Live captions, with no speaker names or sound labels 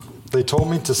They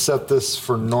told me to set this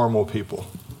for normal people.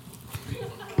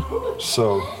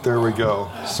 So there we go.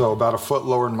 So about a foot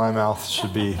lower than my mouth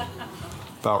should be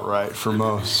about right for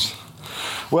most.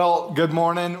 Well, good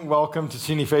morning. Welcome to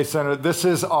Cheney Faith Center. This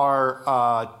is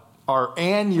our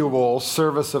annual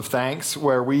service of thanks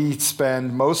where we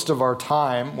spend most of our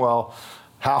time, well,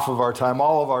 half of our time,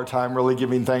 all of our time, really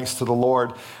giving thanks to the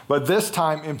Lord. But this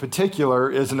time in particular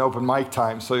is an open mic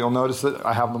time. So you'll notice that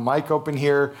I have the mic open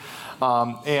here,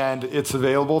 and it's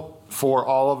available for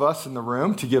all of us in the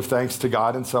room to give thanks to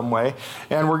God in some way.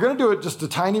 And we're going to do it just a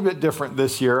tiny bit different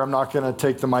this year. I'm not going to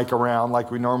take the mic around like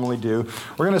we normally do.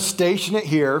 We're going to station it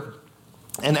here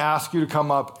and ask you to come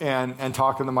up and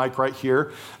talk in the mic right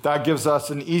here. That gives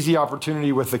us an easy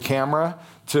opportunity with the camera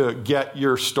to get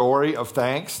your story of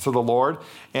thanks to the Lord.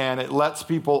 And it lets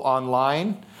people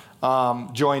online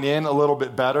join in a little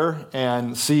bit better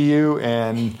and see you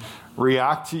and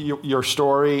react to your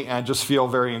story and just feel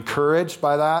very encouraged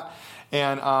by that.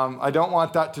 And I don't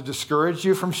want that to discourage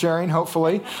you from sharing,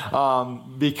 hopefully,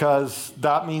 because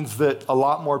that means that a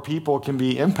lot more people can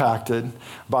be impacted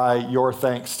by your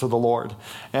thanks to the Lord.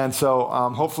 And so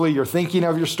hopefully you're thinking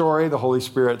of your story. The Holy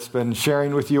Spirit's been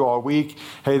sharing with you all week.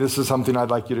 Hey, this is something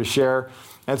I'd like you to share.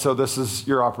 And so this is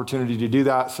your opportunity to do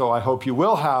that. So I hope you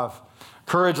will have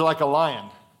courage like a lion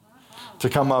to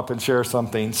come up and share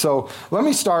something. So let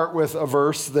me start with a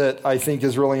verse that I think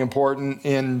is really important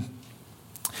in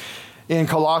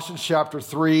Colossians chapter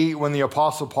 3, when the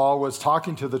Apostle Paul was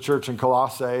talking to the church in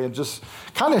Colossae and just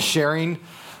kind of sharing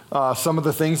some of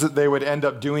the things that they would end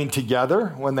up doing together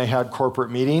when they had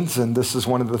corporate meetings. And this is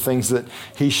one of the things that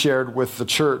he shared with the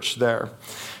church there.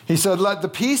 He said, "Let the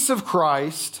peace of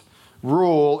Christ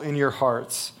rule in your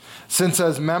hearts, since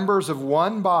as members of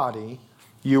one body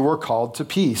you were called to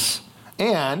peace,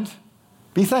 and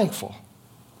be thankful.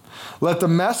 Let the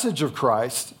message of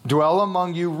Christ dwell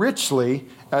among you richly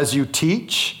as you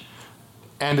teach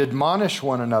and admonish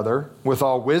one another with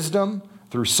all wisdom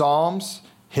through psalms,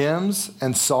 hymns,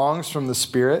 and songs from the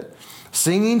Spirit,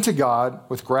 singing to God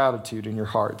with gratitude in your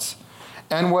hearts.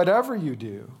 And whatever you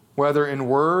do, whether in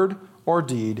word or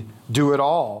deed, do it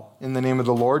all in the name of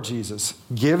the Lord Jesus,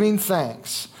 giving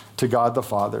thanks to God the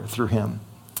Father through him."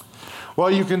 Well,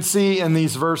 you can see in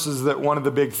these verses that one of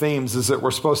the big themes is that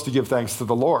we're supposed to give thanks to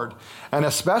the Lord. And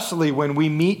especially when we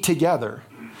meet together.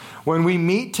 When we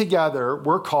meet together,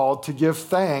 we're called to give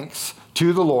thanks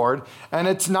to the Lord. And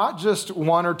it's not just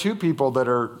one or two people that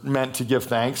are meant to give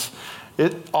thanks.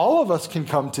 All of us can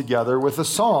come together with a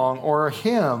song or a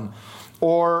hymn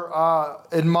or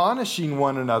admonishing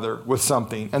one another with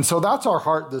something. And so that's our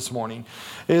heart this morning,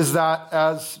 is that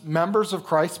as members of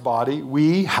Christ's body,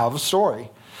 we have a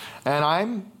story. And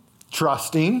I'm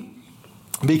trusting,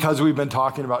 because we've been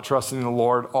talking about trusting the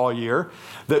Lord all year,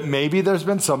 that maybe there's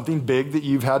been something big that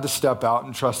you've had to step out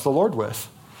and trust the Lord with.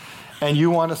 And you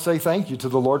want to say thank you to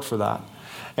the Lord for that.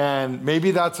 And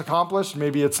maybe that's accomplished,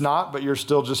 maybe it's not, but you're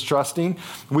still just trusting.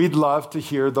 We'd love to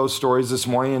hear those stories this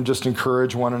morning and just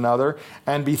encourage one another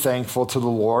and be thankful to the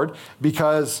Lord,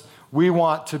 because we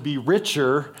want to be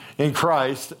richer in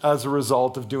Christ as a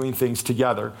result of doing things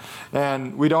together.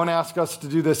 And we don't ask us to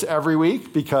do this every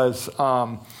week, because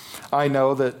I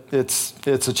know that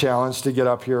it's a challenge to get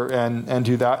up here and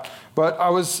do that. But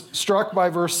I was struck by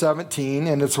verse 17,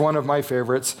 and it's one of my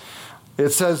favorites.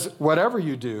 It says, "Whatever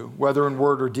you do, whether in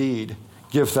word or deed,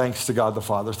 give thanks to God the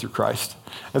Father through Christ."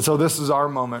 And so this is our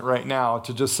moment right now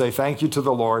to just say thank you to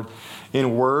the Lord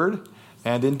in word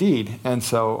and in deed. And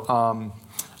so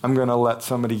I'm going to let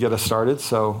somebody get us started.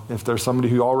 So if there's somebody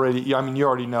who you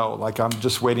already know, like I'm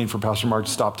just waiting for Pastor Mark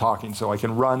to stop talking so I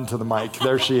can run to the mic.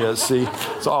 There she is. See,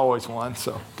 it's always one.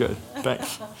 So good.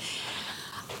 Thanks.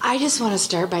 I just want to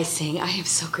start by saying I am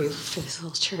so grateful for this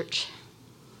little church.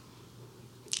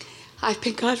 I've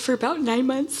been gone for about 9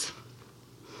 months,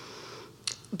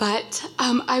 but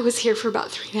I was here for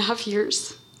about 3.5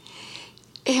 years.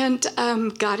 And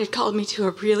God had called me to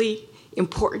a really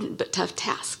important but tough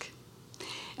task.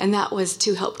 And that was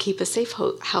to help keep a safe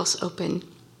house open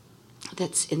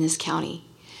that's in this county.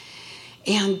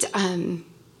 And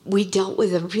we dealt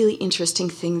with a really interesting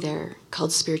thing there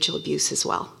called spiritual abuse as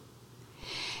well.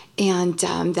 And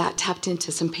that tapped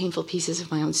into some painful pieces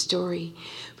of my own story.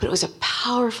 But it was a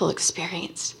powerful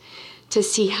experience to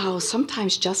see how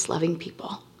sometimes just loving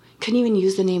people, couldn't even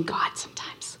use the name God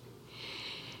sometimes,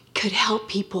 could help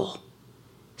people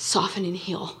soften and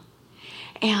heal.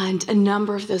 And a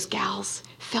number of those gals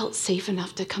felt safe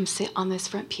enough to come sit on this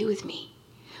front pew with me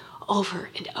over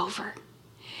and over.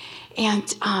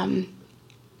 And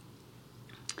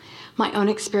my own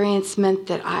experience meant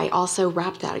that I also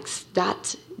wrapped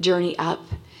that journey up.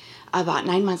 About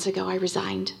 9 months ago, I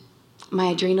resigned my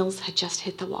adrenals had just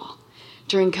hit the wall.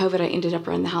 During COVID, I ended up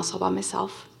running the house all by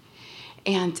myself.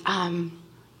 And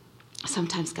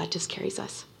sometimes God just carries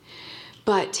us.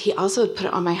 But he also put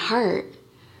it on my heart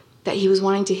that he was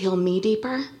wanting to heal me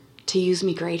deeper to use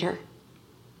me greater.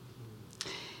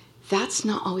 That's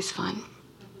not always fun.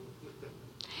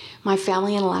 My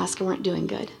family in Alaska weren't doing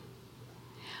good.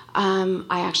 I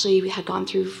actually had gone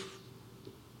through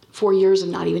 4 years of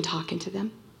not even talking to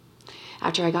them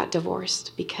after I got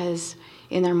divorced, because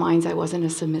in their minds I wasn't a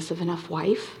submissive enough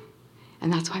wife,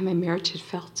 and that's why my marriage had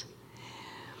failed.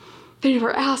 They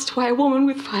never asked why a woman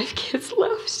with 5 kids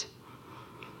left.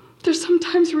 There's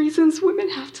sometimes reasons women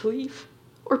have to leave,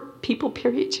 or people,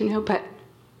 period, but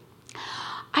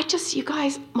you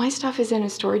guys, my stuff is in a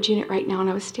storage unit right now, and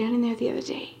I was standing there the other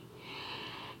day,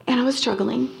 and I was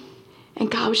struggling, and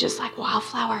God was just like,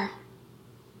 Wildflower,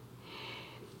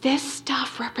 this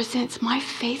stuff represents my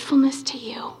faithfulness to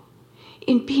you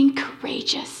in being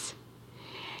courageous,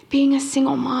 being a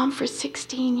single mom for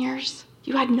 16 years.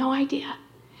 You had no idea.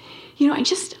 And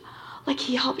just like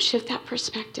he helped shift that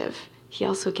perspective. He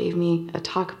also gave me a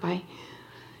talk by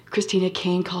Christina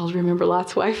Kane called Remember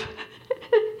Lot's Wife.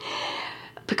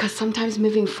 Because sometimes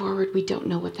moving forward, we don't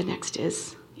know what the next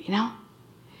is,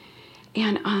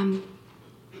 And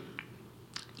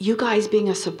you guys being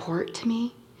a support to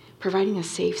me, providing a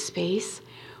safe space,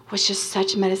 was just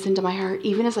such medicine to my heart,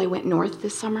 even as I went north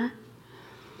this summer.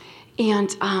 And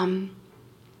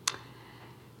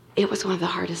it was one of the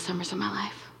hardest summers of my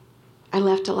life. I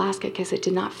left Alaska because it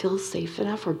did not feel safe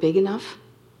enough or big enough.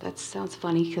 That sounds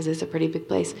funny because it's a pretty big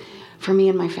place for me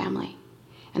and my family.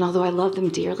 And although I love them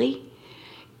dearly,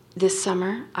 this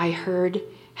summer I heard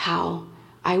how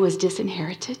I was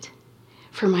disinherited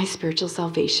for my spiritual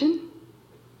salvation.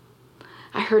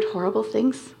 I heard horrible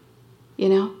things,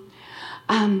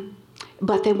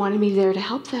 but they wanted me there to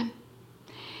help them.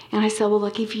 And I said, well,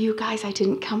 lucky for you guys, I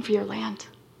didn't come for your land.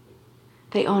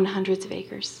 They own hundreds of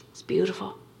acres. It's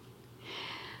beautiful.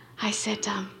 I said,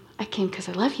 I came because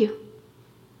I love you.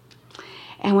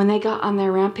 And when they got on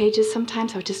their rampages,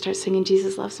 sometimes I would just start singing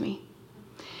Jesus Loves Me.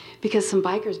 Because some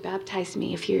bikers baptized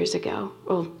me a few years ago,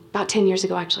 about 10 years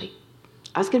ago, actually.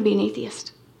 I was going to be an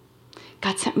atheist.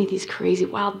 God sent me these crazy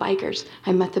wild bikers.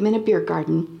 I met them in a beer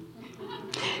garden.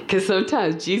 Because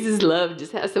sometimes Jesus' love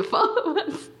just has to follow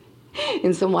us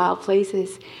in some wild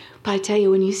places. But I tell you,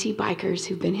 when you see bikers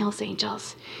who've been Hill's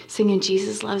Angels singing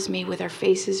Jesus Loves Me with their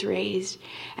faces raised,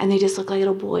 and they just look like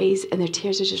little boys, and their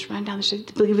tears are just running down the street,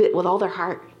 to believe it with all their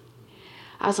heart.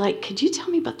 I was like, could you tell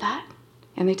me about that?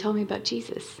 And they told me about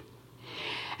Jesus.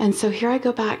 And so here I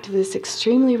go back to this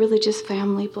extremely religious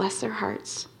family, bless their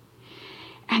hearts.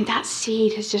 And that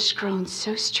seed has just grown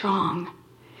so strong.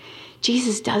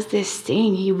 Jesus does this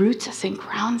thing. He roots us and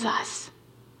grounds us.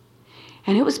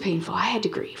 And it was painful. I had to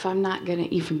grieve. I'm not going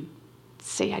to even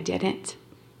say I didn't.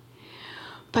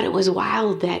 But it was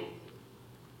wild that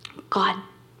God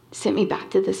sent me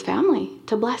back to this family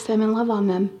to bless them and love on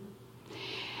them.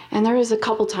 And there was a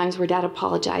couple times where Dad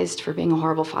apologized for being a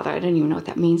horrible father. I don't even know what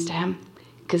that means to him,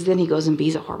 because then he goes and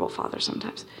be's a horrible father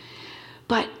sometimes.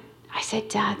 But I said,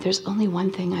 Dad, there's only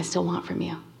one thing I still want from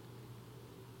you.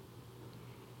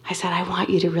 I said, I want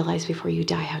you to realize before you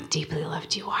die how deeply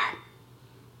loved you are.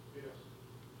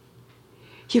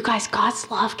 You guys,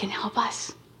 God's love can help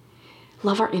us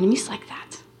love our enemies like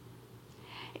that.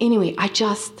 Anyway,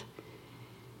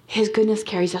 His goodness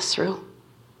carries us through.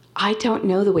 I don't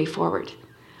know the way forward.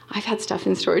 I've had stuff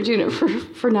in storage unit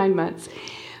for 9 months.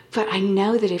 But I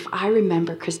know that if I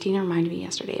remember, Christina reminded me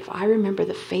yesterday, if I remember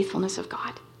the faithfulness of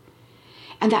God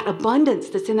and that abundance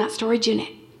that's in that storage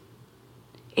unit,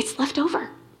 it's left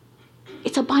over.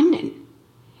 It's abundant.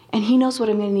 And He knows what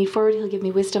I'm going to need forward. He'll give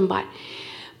me wisdom.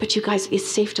 But you guys, it's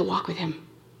safe to walk with Him.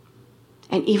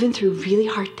 And even through really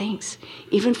hard things,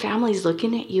 even families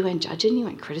looking at you and judging you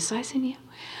and criticizing you,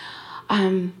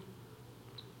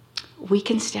 we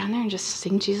can stand there and just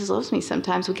sing Jesus Loves Me.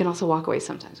 Sometimes we can also walk away.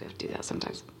 Sometimes we have to do that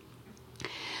sometimes.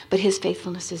 But His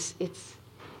faithfulness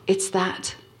it's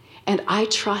that. And I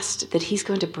trust that He's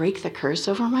going to break the curse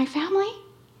over my family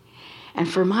and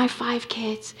for my 5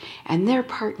 kids and their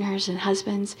partners and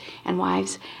husbands and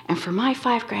wives, and for my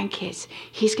 5 grandkids.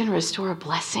 He's going to restore a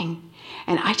blessing.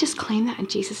 And I just claim that in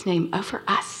Jesus' name over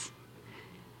us.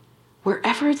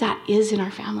 Wherever that is in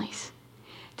our families,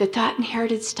 that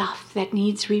inherited stuff that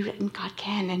needs rewritten, God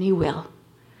can and He will.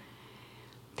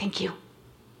 Thank you.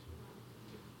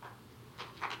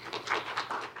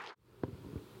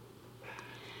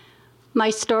 My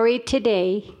story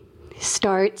today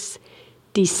starts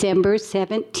December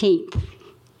 17th,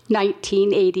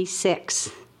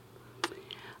 1986.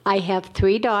 I have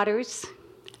 3 daughters,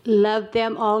 loved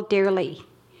them all dearly.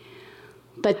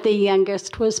 But the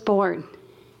youngest was born.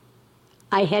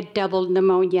 I had double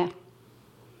pneumonia.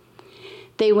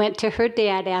 They went to her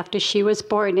dad after she was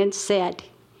born and said,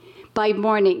 by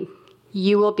morning,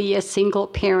 you will be a single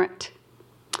parent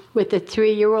with a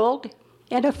 3-year-old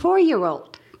and a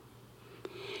 4-year-old.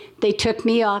 They took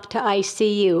me off to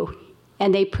ICU,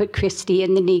 and they put Christy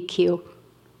in the NICU.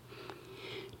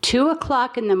 2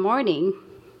 o'clock in the morning,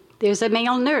 there's a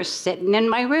male nurse sitting in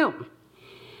my room.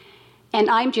 And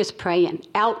I'm just praying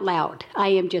out loud. I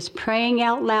am just praying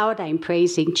out loud. I'm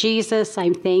praising Jesus.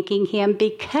 I'm thanking him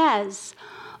because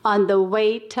on the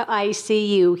way to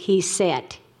ICU, he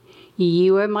said,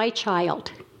 you are my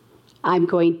child. I'm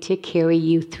going to carry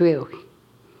you through.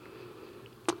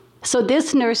 So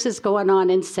this nurse is going on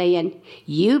and saying,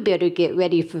 you better get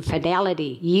ready for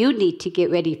finality. You need to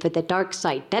get ready for the dark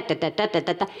side,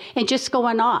 and just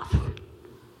going off.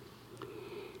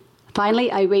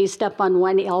 Finally, I raised up on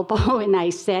one elbow and I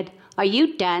said, are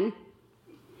you done?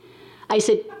 I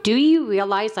said, do you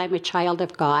realize I'm a child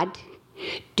of God?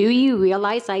 Do you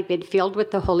realize I've been filled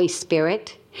with the Holy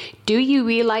Spirit? Do you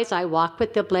realize I walk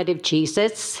with the blood of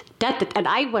Jesus? And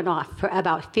I went off for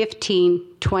about 15,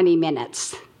 20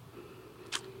 minutes.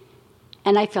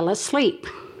 And I fell asleep.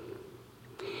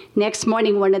 Next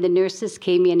morning, one of the nurses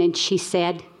came in and she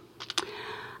said,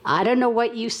 I don't know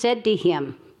what you said to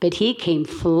him, but he came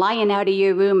flying out of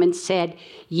your room and said,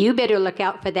 you better look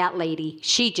out for that lady.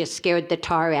 She just scared the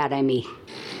tar out of me.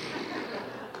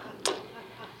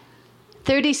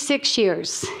 36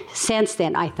 years since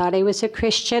then, I thought I was a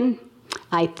Christian.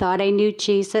 I thought I knew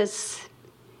Jesus,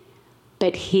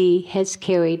 but he has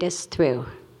carried us through.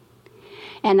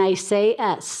 And I say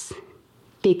us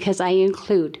because I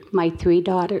include my 3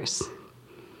 daughters.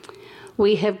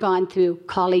 We have gone through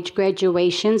college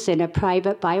graduations in a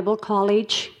private Bible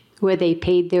college where they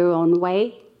paid their own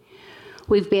way.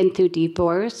 We've been through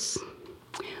divorce.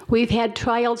 We've had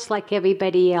trials like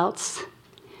everybody else,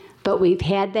 but we've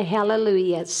had the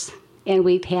hallelujahs and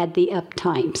we've had the up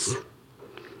times.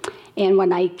 And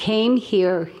when I came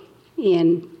here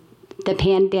in the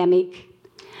pandemic,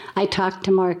 I talked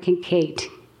to Mark and Kate,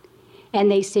 and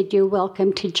they said, you're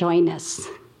welcome to join us.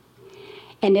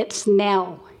 And it's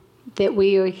now that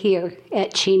we are here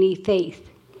at Cheney Faith.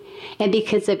 And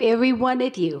because of every one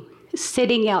of you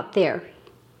sitting out there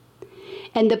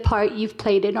and the part you've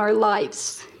played in our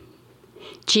lives,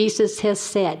 Jesus has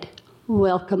said,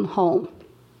 welcome home,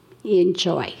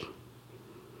 enjoy.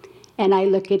 And I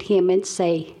look at him and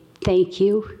say, thank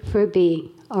you for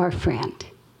being our friend.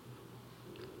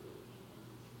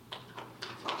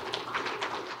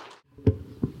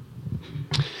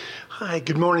 Hi,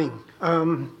 good morning.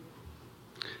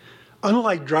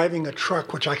 Unlike driving a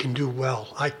truck, which I can do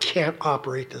well, I can't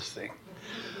operate this thing.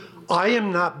 I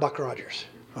am not Buck Rogers,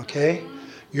 okay?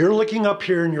 You're looking up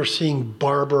here and you're seeing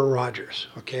Barbara Rogers,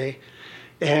 okay?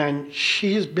 And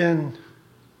she's been,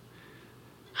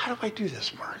 how do I do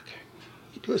this, Mark?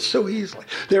 You do it so easily.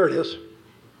 There it is,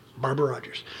 Barbara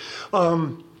Rogers.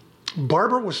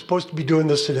 Barbara was supposed to be doing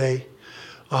this today.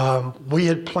 We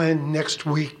had planned next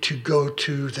week to go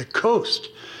to the coast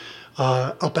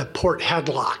up at Port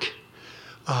Hadlock.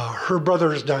 Her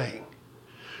brother is dying.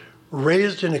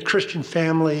 Raised in a Christian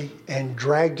family and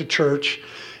dragged to church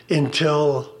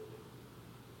until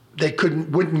they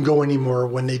wouldn't go anymore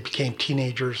when they became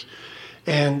teenagers.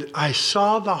 And I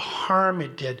saw the harm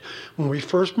it did. When we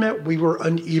first met, we were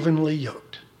unevenly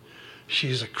yoked.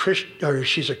 She's a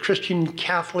Christian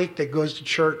Catholic that goes to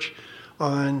church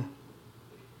on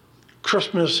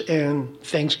Christmas and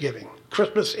Thanksgiving,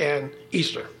 Christmas and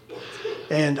Easter.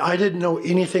 And I didn't know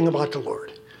anything about the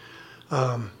Lord.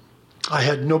 I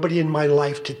had nobody in my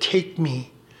life to take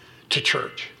me to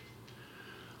church.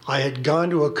 I had gone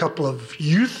to a couple of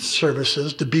youth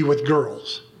services to be with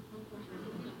girls.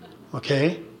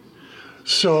 Okay?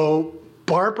 So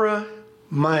Barbara,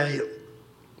 my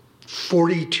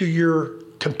 42-year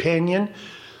companion,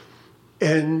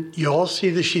 and you all see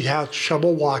that she has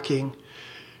trouble walking.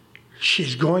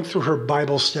 She's going through her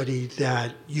Bible study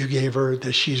that you gave her,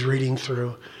 that she's reading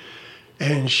through.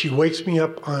 And she wakes me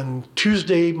up on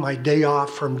Tuesday, my day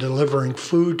off from delivering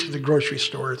food to the grocery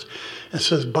stores, and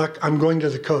says, Buck, I'm going to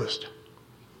the coast.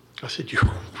 I said, you're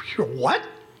what?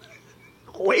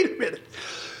 Wait a minute.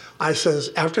 I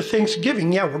says, after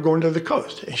Thanksgiving, yeah, we're going to the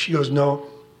coast. And she goes, no,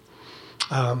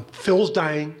 Phil's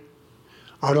dying.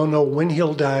 I don't know when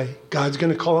he'll die. God's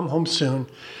going to call him home soon.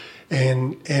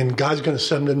 And God's going to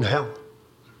send him to hell.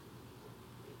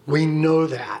 We know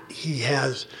that. He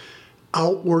has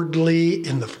outwardly,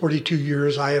 in the 42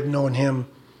 years I have known him,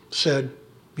 said,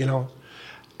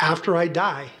 after I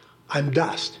die, I'm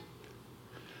dust.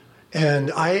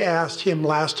 And I asked him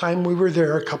last time we were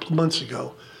there a couple of months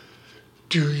ago,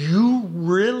 do you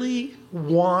really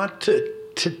want to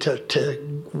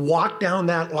walk down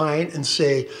that line and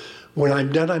say, when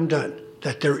I'm done,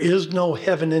 that there is no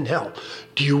heaven and hell?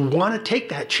 Do you want to take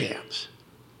that chance?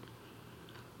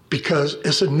 Because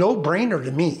it's a no-brainer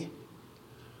to me.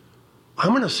 I'm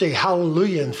going to say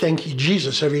hallelujah and thank you,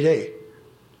 Jesus, every day.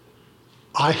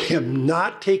 I am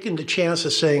not taking the chance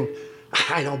of saying,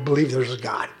 I don't believe there's a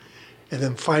God. And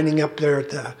then finding up there at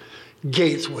the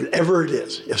gates, whatever it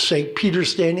is, if St. Peter's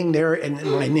standing there and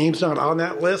my name's not on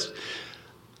that list,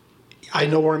 I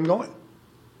know where I'm going.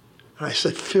 And I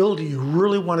said, Phil, do you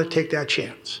really want to take that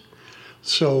chance?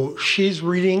 So she's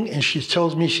reading and she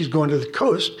tells me she's going to the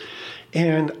coast.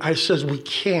 And I says, we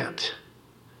can't.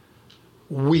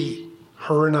 We,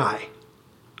 her and I.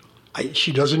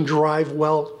 She doesn't drive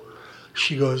well.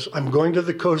 She goes, I'm going to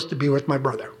the coast to be with my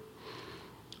brother.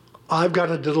 I've got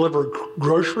to deliver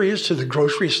groceries to the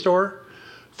grocery store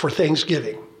for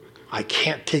Thanksgiving. I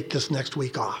can't take this next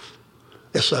week off.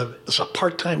 It's a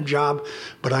part-time job,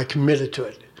 but I committed to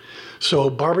it. So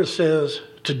Barbara says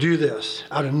to do this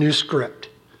out of new script.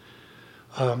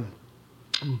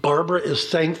 Barbara is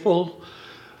thankful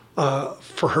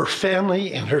for her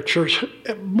family and her church,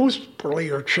 most importantly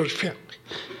her church family.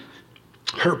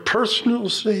 Her personal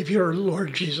Savior,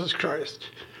 Lord Jesus Christ.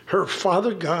 Her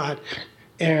Father God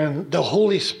and the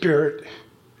Holy Spirit.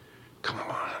 Come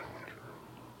on.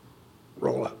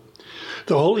 Roll up.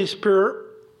 The Holy Spirit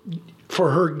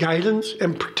for her guidance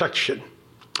and protection.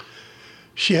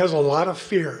 She has a lot of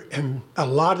fear, and a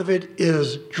lot of it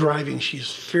is driving.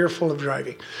 She's fearful of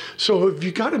driving. So if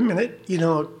you got a minute,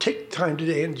 take time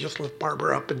today and just lift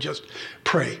Barbara up and just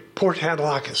pray. Port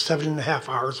Hadlock is 7.5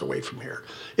 hours away from here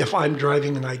if I'm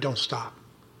driving and I don't stop.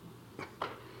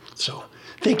 So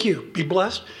thank you. Be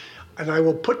blessed. And I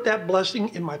will put that blessing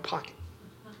in my pocket.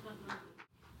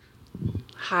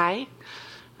 Hi,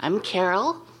 I'm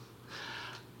Carol.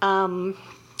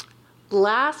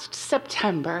 Last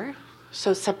September,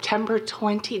 so September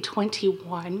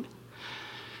 2021,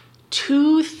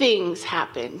 2 things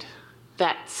happened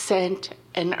that sent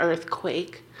an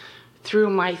earthquake through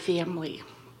my family.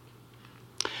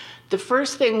 The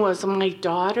first thing was my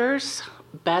daughter's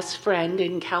best friend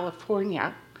in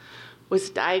California was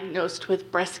diagnosed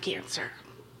with breast cancer.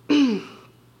 And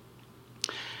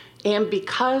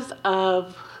because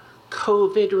of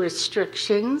COVID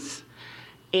restrictions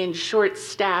and short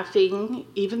staffing,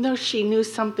 even though she knew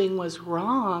something was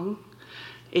wrong,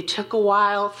 it took a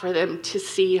while for them to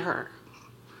see her.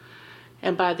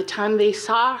 And by the time they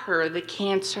saw her, the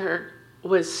cancer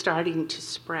was starting to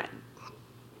spread.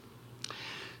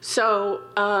 So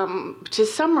to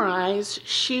summarize,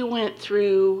 she went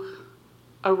through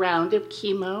a round of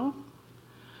chemo,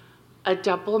 a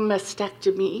double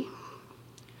mastectomy.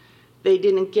 They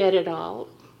didn't get it all.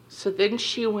 So then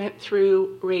she went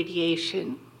through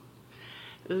radiation.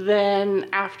 Then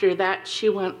after that, she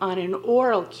went on an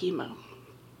oral chemo.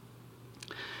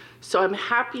 So I'm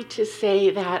happy to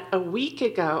say that a week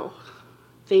ago,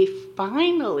 they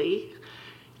finally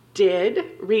did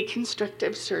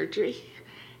reconstructive surgery,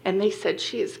 and they said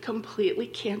she is completely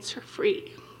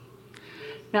cancer-free.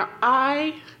 Now,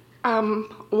 I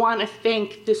want to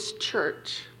thank this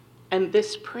church and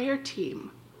this prayer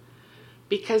team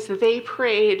because they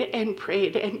prayed and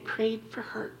prayed and prayed for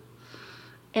her.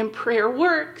 And prayer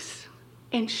works,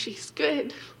 and she's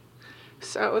good.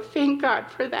 So thank God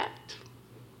for that.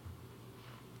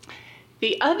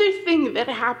 The other thing that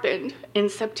happened in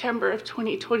September of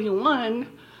 2021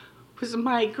 was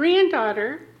my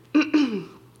granddaughter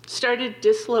started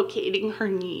dislocating her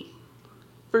knee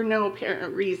for no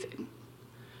apparent reason.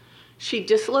 She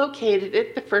dislocated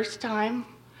it the first time,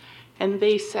 and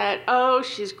they said, oh,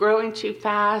 she's growing too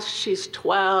fast, she's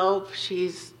 12,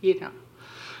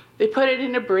 They put it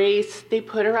in a brace, they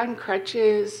put her on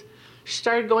crutches, she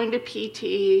started going to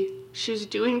PT, she was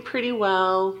doing pretty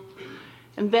well,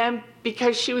 and then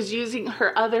because she was using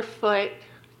her other foot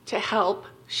to help,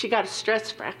 she got a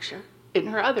stress fracture in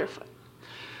her other foot.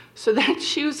 So then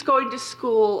she was going to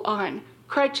school on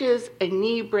crutches, a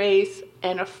knee brace,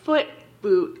 and a foot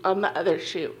boot on the other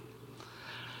shoe.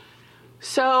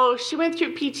 So she went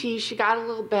through PT, she got a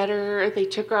little better, they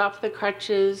took her off the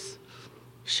crutches,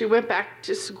 she went back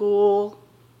to school.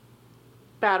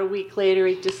 About a week later,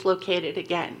 it dislocated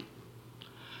again.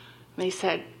 They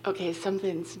said, okay,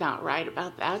 something's not right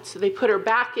about that. So they put her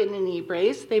back in a knee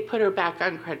brace, they put her back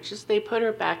on crutches, they put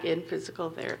her back in physical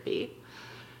therapy.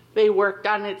 They worked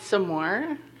on it some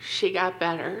more, she got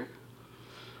better.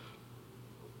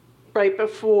 Right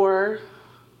before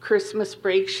Christmas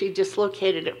break, she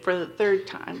dislocated it for the 3rd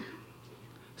time.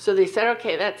 So they said,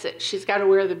 okay, that's it. She's got to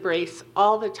wear the brace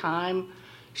all the time.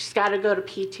 She's got to go to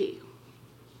PT.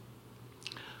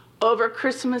 Over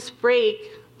Christmas break,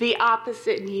 the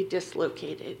opposite knee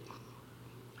dislocated.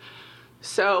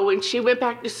 So when she went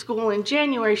back to school in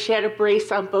January, she had a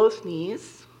brace on both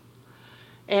knees,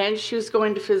 and she was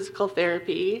going to physical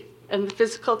therapy. And the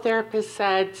physical therapist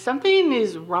said, something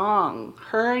is wrong.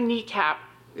 Her kneecap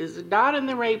is not in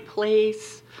the right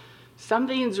place.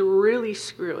 Something's really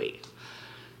screwy.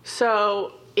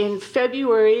 So in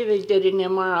February, they did an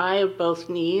MRI of both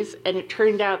knees, and it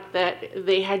turned out that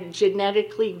they had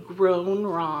genetically grown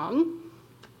wrong.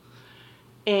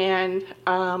 And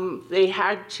they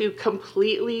had to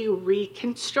completely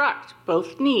reconstruct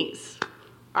both knees,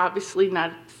 obviously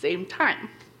not at the same time.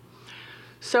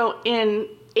 So in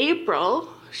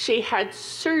April, she had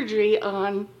surgery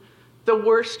on the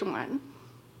worst one.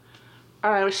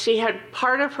 She had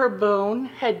part of her bone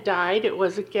had died. It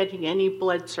wasn't getting any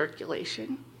blood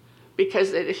circulation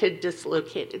because it had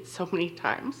dislocated so many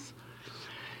times.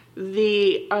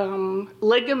 The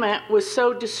ligament was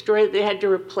so destroyed they had to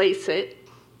replace it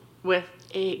with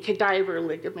a cadaver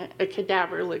ligament.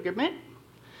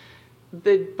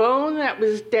 The bone that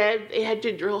was dead, they had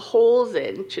to drill holes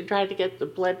in to try to get the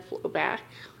blood flow back.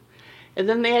 And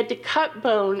then they had to cut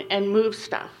bone and move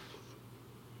stuff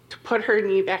to put her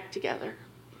knee back together.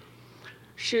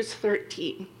 She was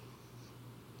 13.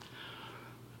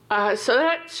 So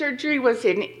that surgery was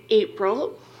in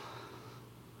April.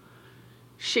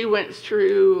 She went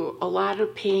through a lot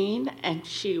of pain, and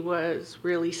she was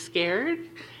really scared.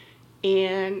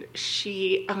 And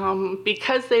she,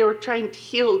 because they were trying to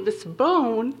heal this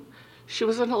bone, she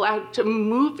wasn't allowed to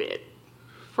move it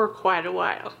for quite a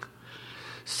while.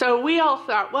 So we all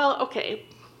thought, well, okay,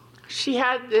 she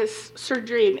had this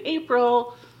surgery in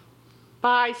April.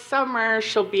 By summer,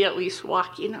 she'll be at least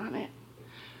walking on it.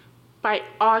 By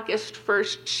August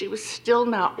 1st, she was still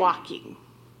not walking.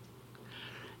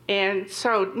 And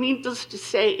so, needless to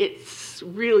say, it's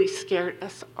really scared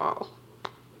us all.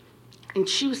 And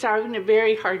she was having a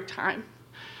very hard time.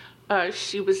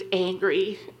 She was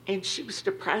angry, and she was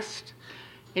depressed,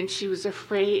 and she was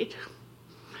afraid.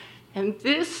 And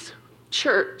this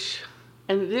church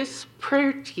and this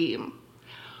prayer team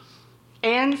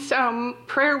and some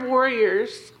prayer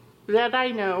warriors that I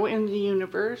know in the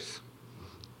universe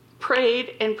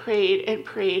prayed and prayed and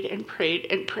prayed and prayed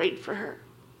and prayed for her.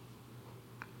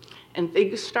 And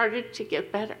things started to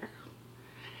get better.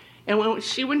 And when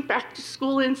she went back to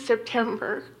school in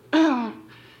September,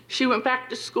 she went back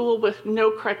to school with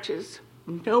no crutches,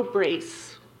 no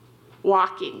brace,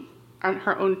 walking on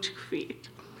her own 2 feet.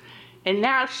 And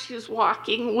now she's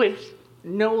walking with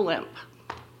no limp.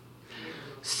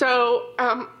 So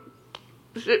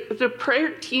the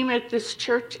prayer team at this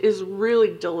church is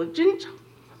really diligent,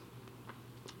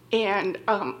 and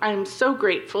I'm so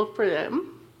grateful for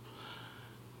them.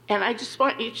 And I just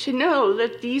want you to know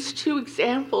that these 2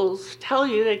 examples tell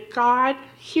you that God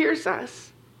hears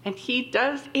us, and He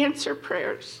does answer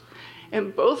prayers.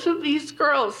 And both of these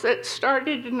girls that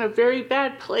started in a very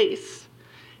bad place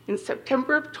in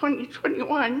September of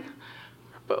 2021 are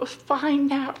both fine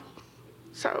now.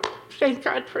 So thank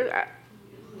God for that.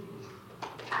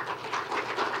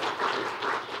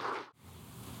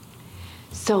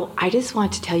 So I just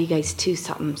want to tell you guys too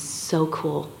something so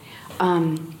cool.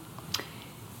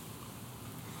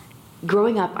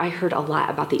 Growing up, I heard a lot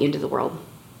about the end of the world.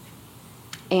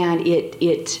 And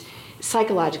it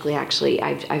psychologically, actually,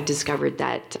 I've discovered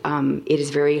that it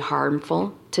is very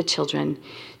harmful to children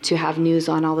to have news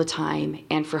on all the time,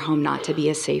 and for home not to be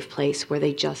a safe place where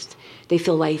they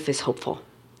feel life is hopeful.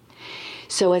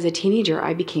 So as a teenager,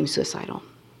 I became suicidal.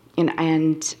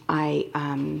 And I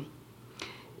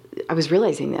was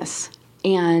realizing this.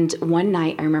 And one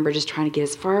night, I remember just trying to get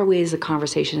as far away as the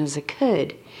conversation as I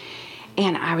could.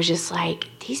 And I was just like,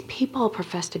 these people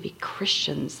profess to be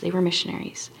Christians. They were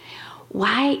missionaries.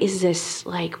 Why is there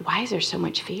so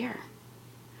much fear?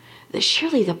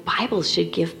 Surely the Bible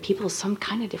should give people some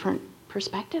kind of different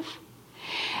perspective.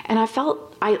 And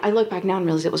I look back now and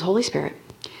realize it was Holy Spirit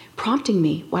prompting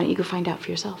me, why don't you go find out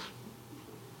for yourself?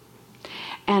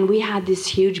 And we had this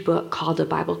huge book called the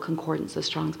Bible Concordance, the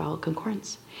Strong's Bible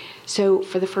Concordance. So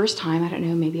for the first time, I don't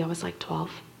know, maybe I was like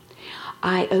 12,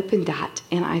 I opened that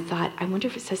and I thought, I wonder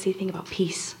if it says anything about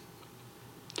peace.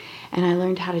 And I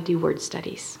learned how to do word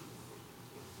studies.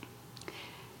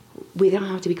 We don't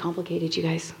have to be complicated, you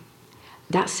guys.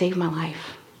 That saved my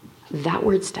life, that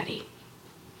word study.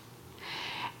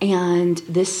 And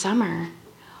this summer,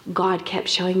 God kept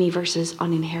showing me verses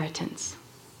on inheritance.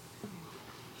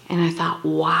 And I thought,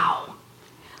 wow,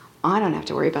 I don't have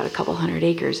to worry about a couple 100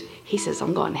 acres. He says,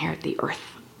 I'm going to inherit the earth.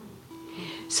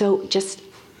 So just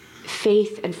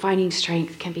faith and finding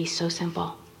strength can be so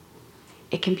simple.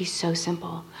 It can be so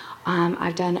simple.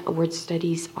 I've done word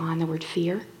studies on the word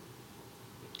fear.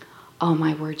 Oh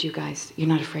my word, you guys, you're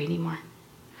not afraid anymore.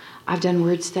 I've done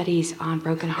word studies on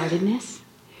brokenheartedness,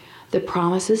 the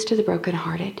promises to the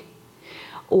brokenhearted,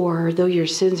 or though your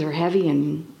sins are heavy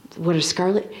and what are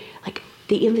scarlet, like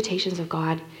the invitations of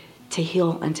God to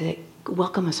heal and to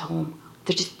welcome us home.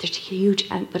 They're huge,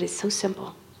 but it's so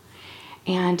simple.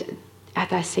 And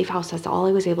at that safe house, that's all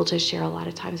I was able to share a lot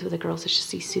of times with the girls, is just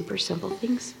these super simple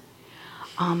things.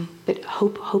 But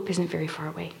hope isn't very far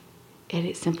away. It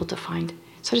is simple to find.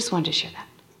 So I just wanted to share that.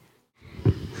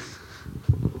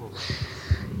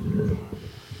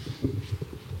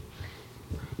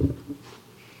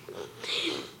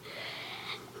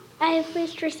 I've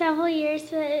wished for several years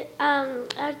that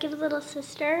I would give a little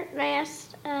sister, and I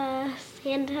asked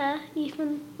Santa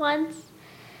even once,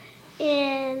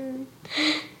 and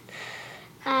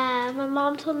my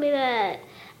mom told me that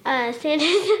Santa's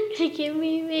not going to give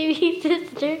me a baby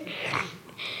sister,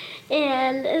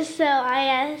 and so I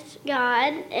asked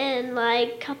God, and like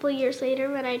a couple years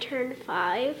later when I turned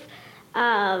 5,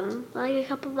 like a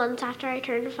couple months after I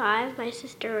turned 5, my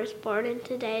sister was born, and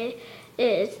today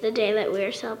is the day that we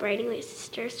are celebrating my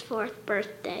sister's 4th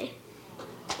birthday.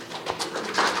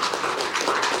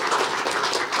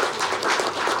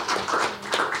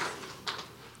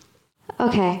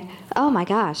 Okay. Oh my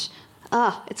gosh.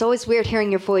 It's always weird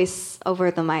hearing your voice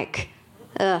over the mic.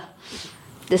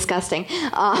 Disgusting.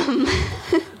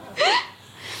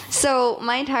 So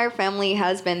my entire family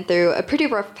has been through a pretty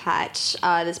rough patch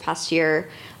this past year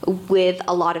with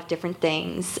a lot of different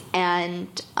things, and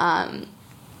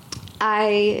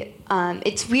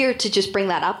it's weird to just bring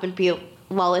that up and be,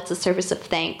 well, it's a service of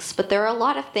thanks, but there are a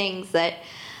lot of things that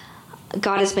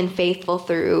God has been faithful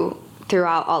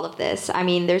throughout all of this. I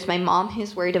mean, there's my mom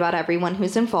who's worried about everyone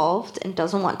who's involved and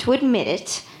doesn't want to admit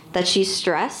it, that she's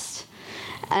stressed.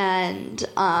 And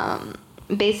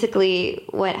basically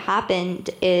what happened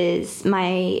is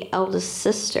my eldest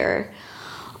sister,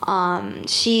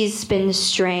 she's been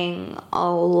straying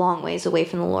a long ways away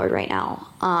from the Lord right now.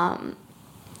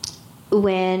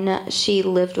 When she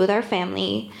lived with our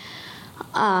family,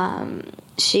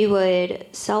 she would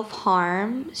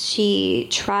self-harm. She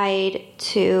tried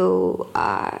to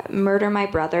murder my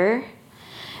brother.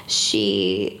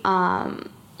 She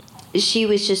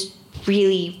was just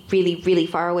really, really, really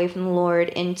far away from the Lord,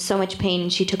 in so much pain,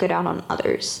 and she took it out on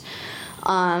others.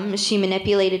 She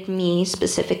manipulated me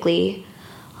specifically.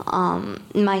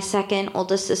 My second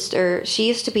oldest sister, she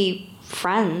used to be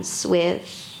friends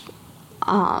with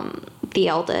the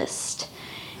eldest,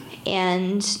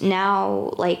 and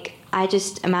now, like, I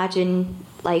just imagine,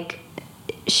 like,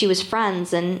 she was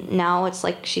friends, and now it's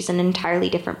like she's an entirely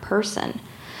different person,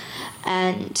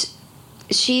 and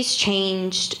she's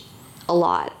changed a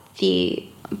lot.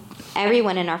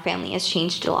 Everyone in our family has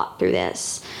changed a lot through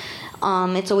this.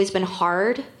 It's always been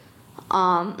hard,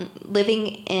 living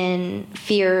in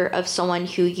fear of someone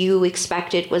who you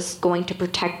expected was going to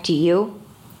protect you.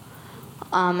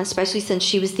 Especially since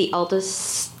she was the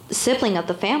eldest sibling of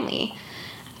the family.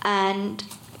 And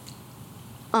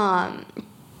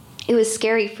it was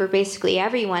scary for basically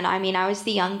everyone. I mean, I was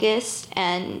the youngest,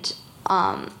 and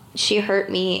she hurt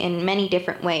me in many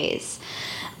different ways.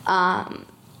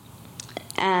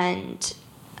 And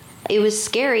it was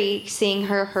scary seeing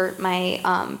her hurt my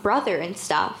brother and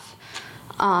stuff.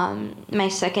 My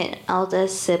second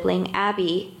eldest sibling,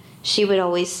 Abby, she would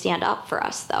always stand up for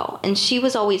us, though. And she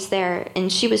was always there,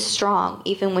 and she was strong,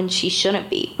 even when she shouldn't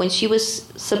be. When she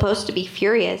was supposed to be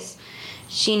furious,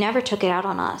 she never took it out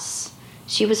on us.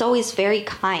 She was always very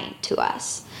kind to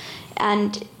us.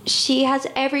 And she has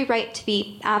every right to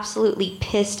be absolutely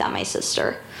pissed at my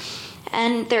sister.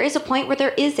 And there is a point where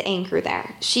there is anger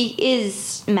there. She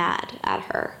is mad at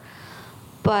her.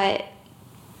 But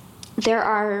there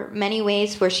are many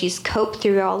ways where she's coped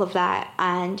through all of that,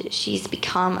 and she's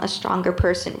become a stronger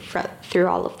person through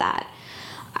all of that.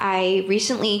 I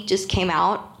recently just came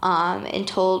out and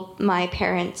told my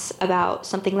parents about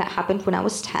something that happened when I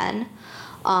was 10.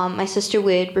 My sister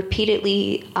would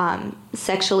repeatedly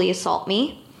sexually assault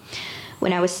me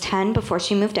when I was 10 before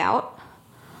she moved out.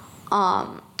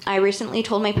 I recently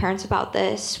told my parents about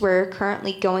this. We're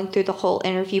currently going through the whole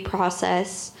interview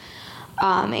process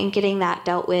and getting that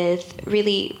dealt with.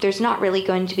 Really, there's not really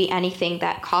going to be anything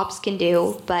that cops can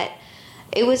do, but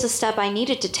it was a step I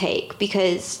needed to take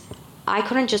because I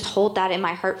couldn't just hold that in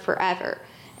my heart forever.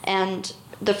 And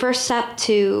the first step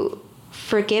to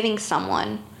forgiving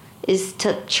someone is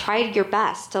to try your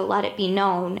best to let it be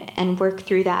known and work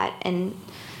through that and,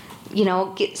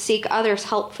 seek others'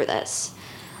 help for this.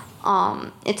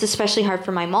 It's especially hard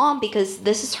for my mom because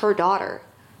this is her daughter.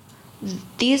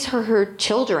 These are her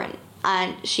children,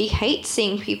 and she hates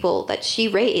seeing people that she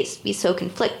raised be so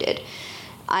conflicted.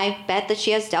 I bet that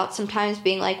she has doubts sometimes,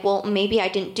 being like, well, maybe I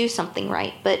didn't do something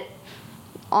right. But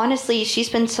honestly, she's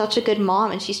been such a good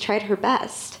mom, and she's tried her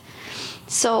best.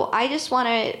 So I just want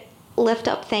to lift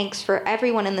up thanks for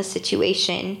everyone in this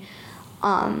situation.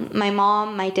 My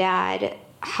mom, my dad,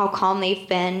 how calm they've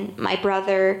been. My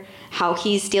brother, how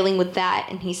he's dealing with that,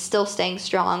 and he's still staying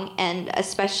strong. And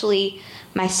especially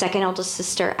my second eldest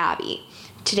sister, Abby.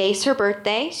 Today's her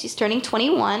birthday. She's turning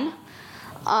 21.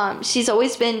 She's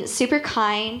always been super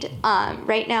kind.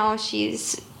 Right now, she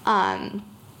just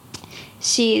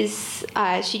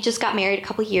got married a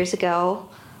couple years ago,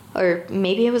 or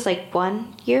maybe it was like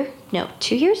 1 year. No,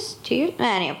 2 years. 2 years.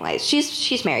 Anyways,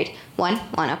 she's married. One.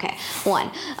 Okay,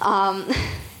 one.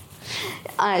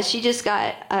 She just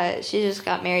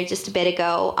got married just a bit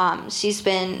ago. She's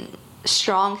been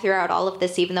strong throughout all of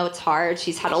this, even though it's hard.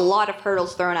 She's had a lot of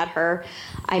hurdles thrown at her.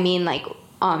 I mean, like,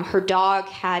 her dog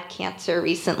had cancer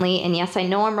recently, and yes, I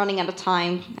know I'm running out of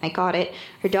time. I got it.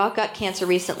 Her dog got cancer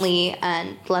recently,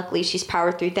 and luckily she's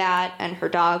powered through that, and her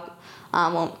dog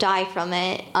won't die from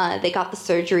it. They got the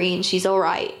surgery, and she's all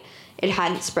right. It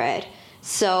hadn't spread.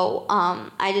 So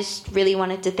I just really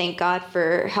wanted to thank God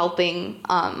for helping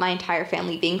my entire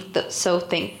family, being so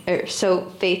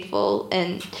faithful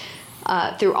and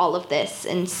through all of this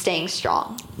and staying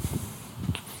strong.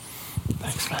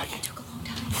 Thanks, Maggie.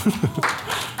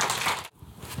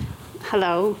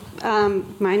 Hello,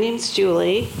 my name's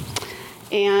Julie,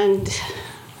 and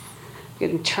I'm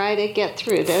going to try to get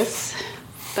through this,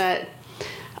 but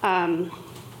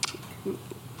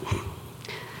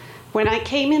when I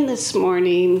came in this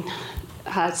morning,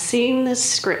 seeing this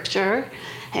scripture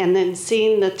and then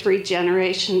seeing the 3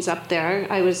 generations up there,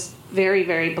 I was very,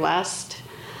 very blessed.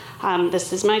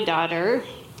 This is my daughter,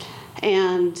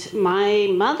 and my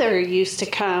mother used to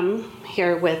come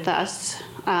here with us.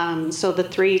 So the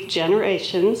 3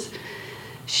 generations.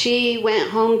 She went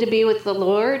home to be with the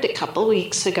Lord a couple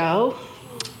weeks ago,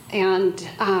 and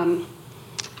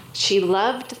she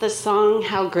loved the song,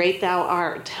 How Great Thou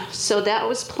Art. So that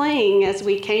was playing as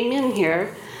we came in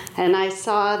here, and I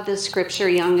saw the scripture,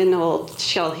 young and old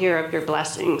shall hear of your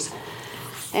blessings.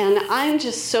 And I'm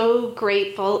just so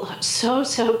grateful, so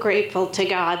grateful to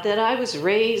God that I was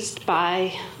raised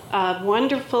by a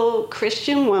wonderful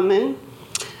Christian woman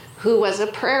who was a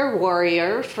prayer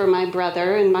warrior for my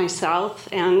brother and myself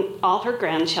and all her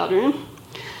grandchildren.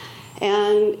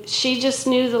 And she just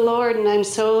knew the Lord, and I'm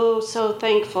so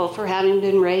thankful for having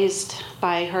been raised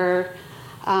by her.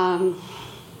 I'm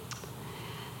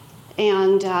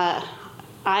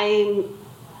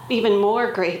even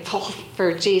more grateful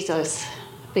for Jesus,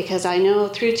 because I know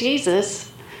through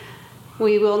Jesus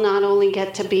we will not only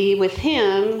get to be with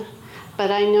him, but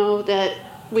I know that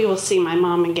we will see my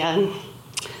mom again.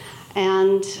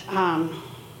 And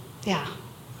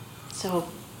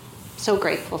so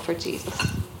grateful for Jesus.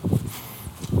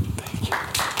 Thank you.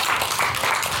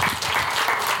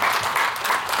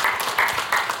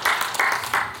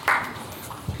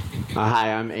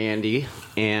 Hi, I'm Andy,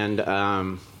 and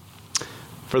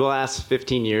for the last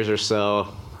 15 years or so,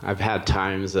 I've had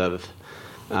times of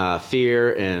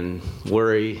fear and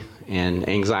worry and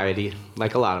anxiety,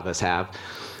 like a lot of us have.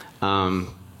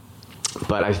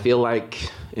 But I feel like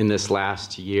in this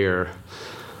last year,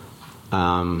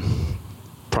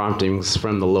 promptings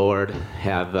from the Lord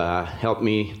have helped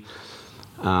me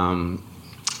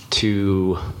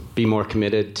to be more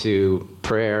committed to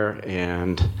prayer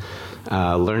and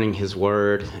learning His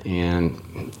Word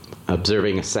and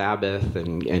observing a Sabbath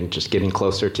and just getting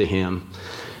closer to Him.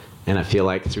 And I feel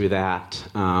like through that,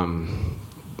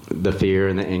 the fear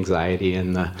and the anxiety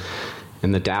and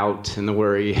the doubt and the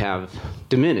worry have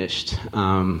diminished,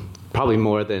 probably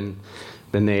more than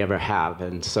they ever have.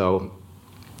 And so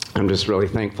I'm just really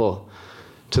thankful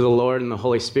to the Lord and the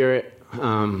Holy Spirit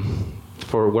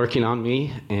for working on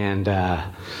me and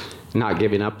not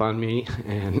giving up on me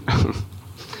and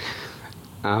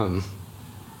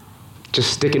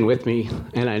just sticking with me.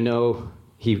 And I know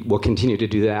He will continue to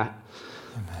do that.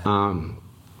 And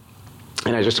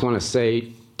I just want to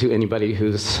say to anybody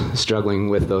who's struggling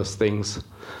with those things,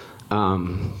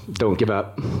 don't give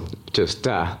up. Just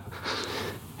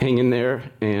hang in there,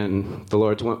 and the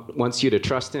Lord wants you to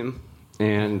trust Him,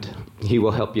 and He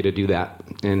will help you to do that.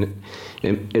 And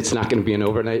it's not going to be an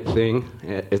overnight thing.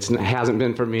 It hasn't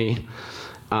been for me,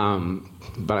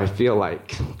 but I feel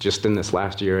like just in this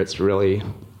last year, it's really,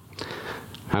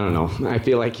 I don't know, I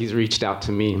feel like He's reached out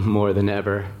to me more than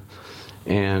ever.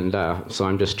 And so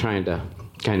I'm just trying to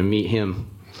kind of meet Him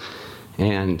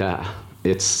and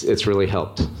it's really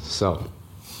helped. So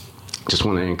just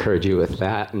want to encourage you with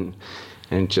that, and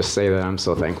just say that I'm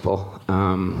so thankful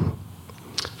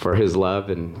for his love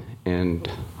and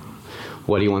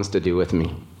what he wants to do with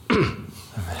me. Amen.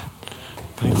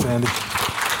 Thanks, Andy.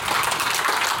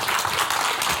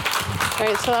 All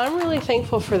right, so I'm really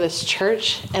thankful for this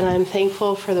church, and I'm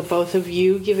thankful for the both of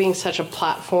you giving such a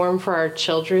platform for our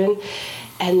children,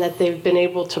 and that they've been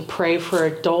able to pray for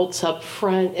adults up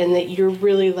front, and that you're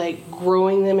really like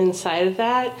growing them inside of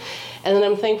that. And then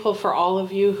I'm thankful for all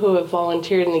of you who have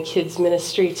volunteered in the kids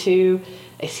ministry too.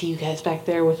 I see you guys back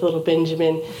there with little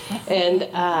Benjamin, and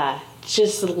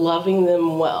just loving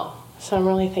them well. So I'm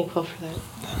really thankful for that.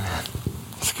 Amen.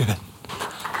 That's good.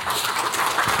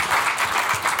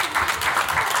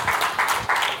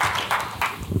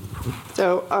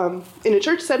 So in a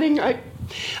church setting, I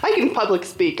can public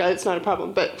speak. It's not a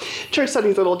problem, but church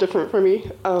setting is a little different for me.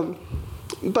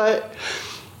 But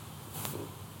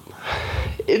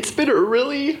it's been a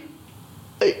really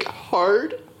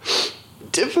hard,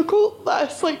 difficult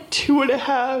last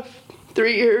 2.5,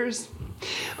 3 years.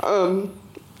 I'll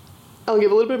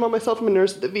give a little bit about myself. I'm a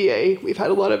nurse at the VA. We've had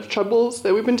a lot of troubles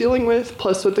that we've been dealing with,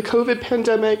 plus with the COVID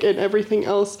pandemic and everything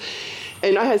else.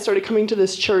 And I had started coming to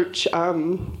this church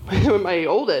when my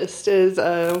oldest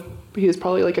he was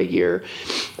probably a year,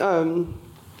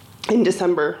 in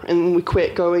December. And we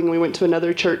quit going. We went to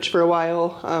another church for a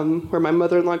while where my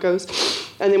mother-in-law goes.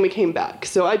 And then we came back.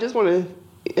 So I just want to,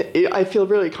 I feel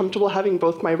really comfortable having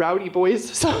both my rowdy boys.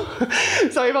 So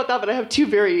sorry about that, but I have 2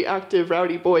 very active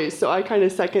rowdy boys. So I kind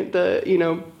of second the,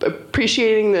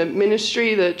 appreciating the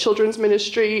ministry, the children's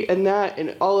ministry, and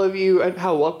all of you, and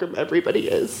how welcome everybody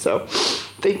is. So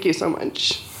thank you so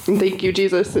much. And thank you,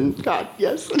 Jesus and God.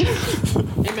 Yes. Amen.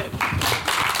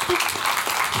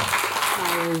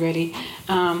 Hi, everybody.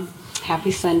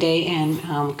 Happy Sunday and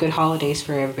good holidays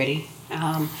for everybody.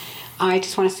 I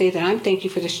just want to say that I'm thankful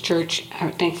for this church.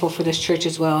 I'm thankful for this church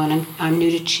as well, and I'm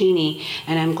new to Cheney,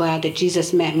 and I'm glad that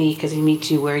Jesus met me, because he meets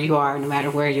you where you are, no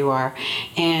matter where you are.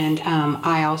 And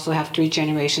I also have 3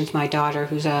 generations. My daughter,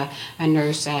 who's a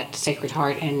nurse at Sacred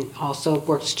Heart, and also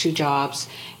works 2 jobs,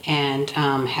 and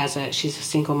she's a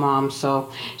single mom,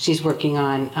 so she's working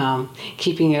on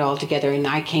keeping it all together. And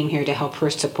I came here to help her,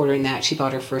 support her in that. She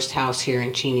bought her first house here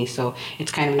in Cheney, so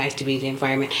it's kind of nice to be in the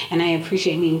environment. And I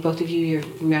appreciate meeting both of you. You're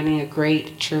running a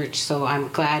great church, so I'm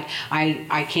glad.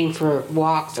 I came for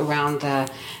walks around the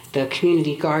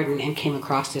community garden and came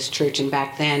across this church, and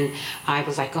back then I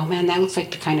was like, oh man, that looks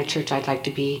like the kind of church I'd like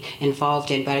to be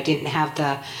involved in, but I didn't have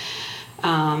the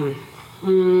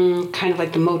kind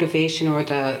of the motivation or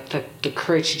the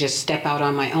courage to just step out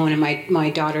on my own. And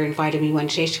my daughter invited me one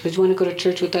day. She goes, you want to go to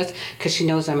church with us? Because she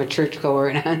knows I'm a churchgoer.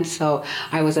 And so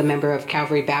I was a member of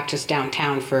Calvary Baptist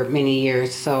downtown for many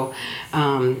years. So,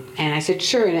 and I said,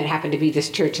 sure. And it happened to be this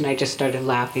church, and I just started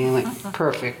laughing and went,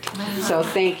 perfect. So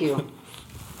thank you.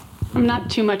 I'm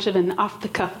not too much of an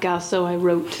off-the-cuff gal, so I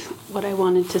wrote what I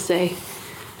wanted to say.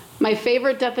 My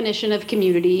favorite definition of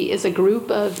community is a group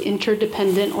of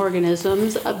interdependent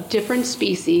organisms of different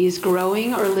species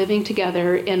growing or living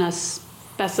together in a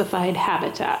specified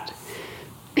habitat.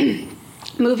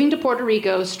 Moving to Puerto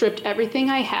Rico stripped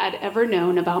everything I had ever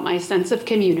known about my sense of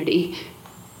community.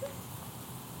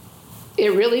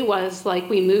 It really was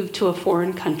like we moved to a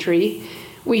foreign country.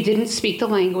 We didn't speak the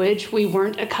language, we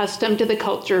weren't accustomed to the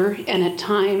culture, and at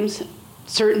times,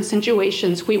 certain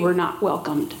situations, we were not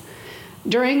welcomed.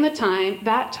 During that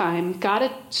time, God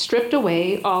had stripped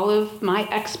away all of my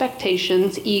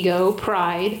expectations, ego,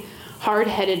 pride,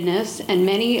 hard-headedness, and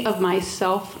many of my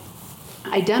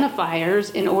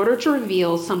self-identifiers in order to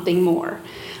reveal something more.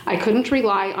 I couldn't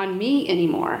rely on me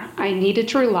anymore. I needed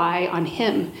to rely on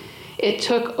Him. It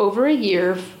took over a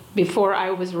year before I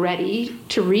was ready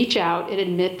to reach out and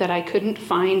admit that I couldn't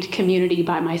find community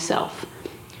by myself.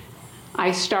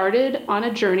 I started on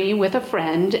a journey with a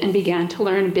friend and began to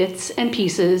learn bits and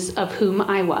pieces of whom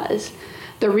I was.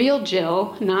 The real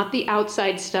Jill, not the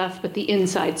outside stuff, but the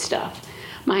inside stuff.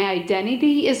 My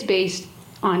identity is based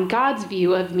on God's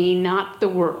view of me, not the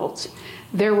world's.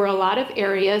 There were a lot of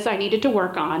areas I needed to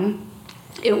work on.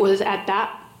 I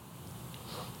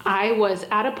was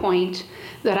at a point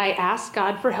that I asked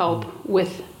God for help.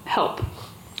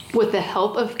 With the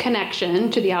help of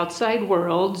connection to the outside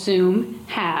world Zoom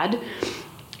had,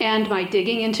 and my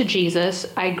digging into Jesus,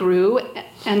 I grew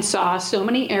and saw so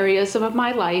many areas of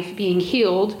my life being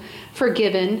healed,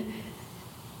 forgiven,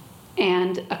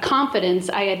 and a confidence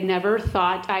I had never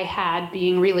thought I had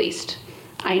being released.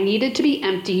 I needed to be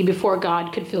empty before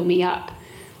God could fill me up.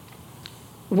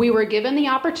 We were given the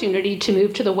opportunity to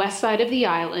move to the west side of the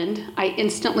island. I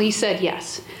instantly said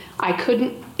yes.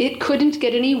 It couldn't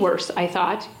get any worse, I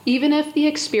thought. Even if the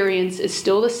experience is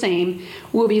still the same,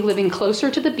 we'll be living closer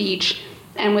to the beach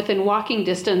and within walking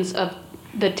distance of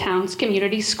the town's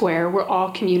community square where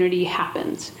all community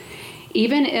happens.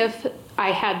 Even if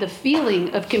I had the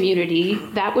feeling of community,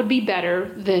 that would be better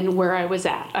than where I was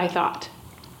at, I thought.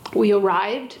 We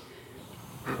arrived.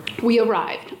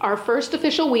 Our first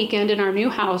official weekend in our new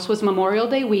house was Memorial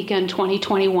Day weekend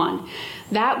 2021.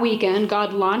 That weekend,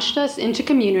 God launched us into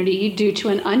community due to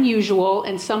an unusual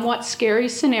and somewhat scary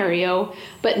scenario,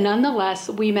 but nonetheless,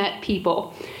 we met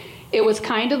people. It was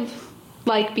kind of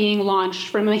like being launched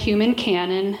from a human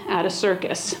cannon at a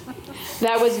circus.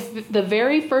 That was the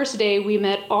very first day we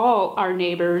met all our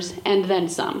neighbors and then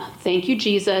some. Thank you,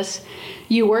 Jesus.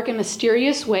 You work in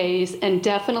mysterious ways and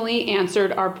definitely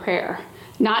answered our prayer.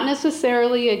 Not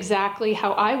necessarily exactly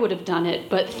how I would have done it,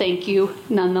 but thank you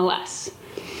nonetheless.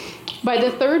 By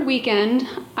the third weekend,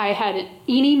 I had an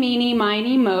eeny, meeny,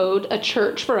 miny, mode, a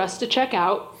church for us to check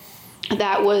out.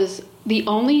 That was the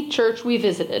only church we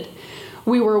visited.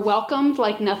 We were welcomed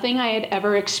like nothing I had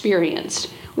ever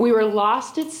experienced. We were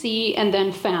lost at sea and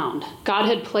then found. God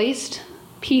had placed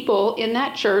people in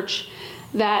that church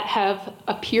that have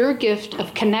a pure gift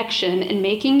of connection and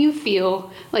making you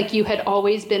feel like you had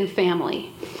always been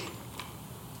family.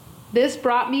 This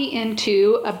brought me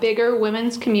into a bigger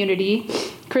women's community,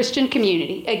 Christian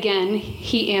community. Again,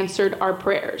 he answered our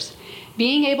prayers.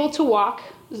 Being able to walk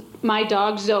my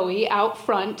dog Zoe out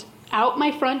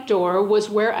my front door was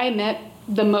where I met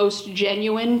the most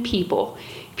genuine people.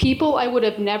 People I would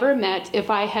have never met if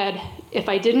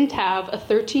I didn't have a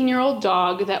 13-year-old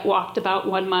dog that walked about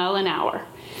 1 mile an hour.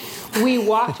 We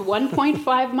walked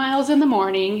 1.5 miles in the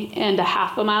morning and a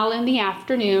half a mile in the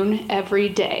afternoon every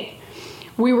day.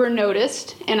 We were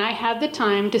noticed, and I had the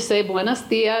time to say buenos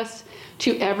dias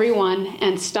to everyone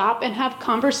and stop and have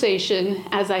conversation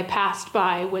as I passed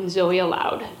by when Zoe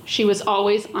allowed. She was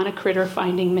always on a critter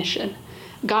finding mission.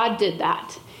 God did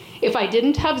that. If I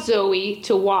didn't have Zoe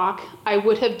to walk, I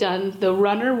would have done the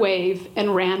runner wave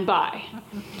and ran by.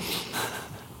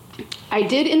 I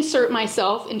did insert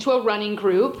myself into a running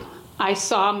group I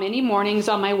saw many mornings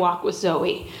on my walk with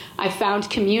Zoe. I found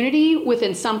community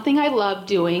within something I loved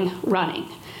doing, running.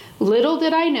 Little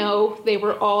did I know they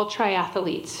were all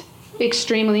triathletes.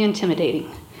 Extremely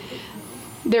intimidating.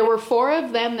 There were 4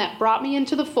 of them that brought me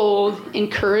into the fold,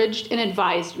 encouraged, and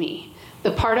advised me.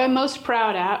 The part I'm most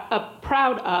proud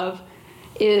of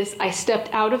is I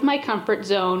stepped out of my comfort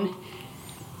zone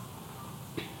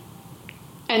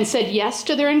and said yes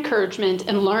to their encouragement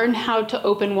and learned how to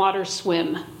open water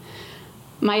swim.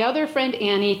 My other friend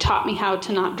Annie taught me how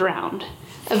to not drown.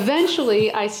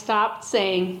 Eventually, I stopped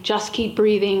saying, just keep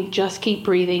breathing,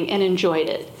 and enjoyed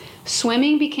it.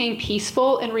 Swimming became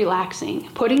peaceful and relaxing.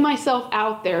 Putting myself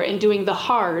out there and doing the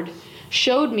hard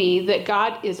showed me that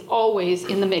God is always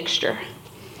in the mixture.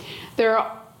 There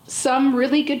are some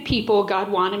really good people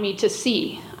God wanted me to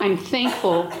see. I'm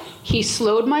thankful He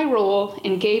slowed my roll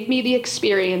and gave me the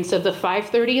experience of the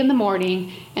 5:30 in the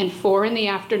morning and 4 in the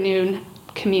afternoon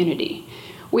community.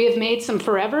 We have made some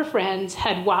forever friends,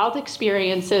 had wild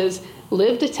experiences,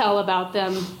 lived to tell about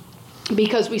them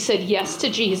because we said yes to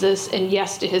Jesus and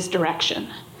yes to His direction.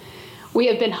 We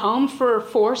have been home for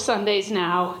 4 Sundays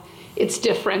now. It's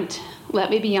different. Let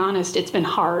me be honest, it's been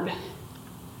hard.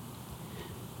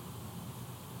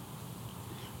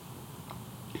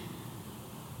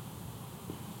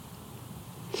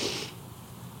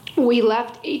 We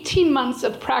left 18 months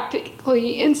of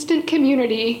practically instant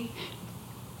community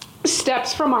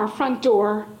steps from our front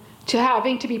door to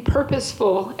having to be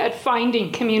purposeful at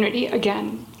finding community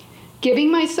again.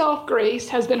 Giving myself grace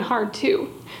has been hard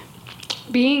too.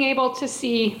 Being able to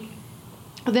see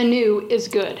the new is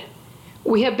good.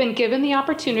 We have been given the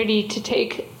opportunity to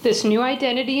take this new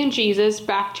identity in Jesus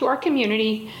back to our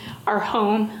community, our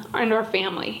home, and our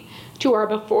family, to our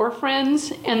before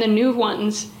friends and the new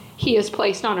ones He has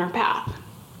placed on our path.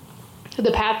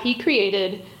 The path He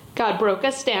created, God broke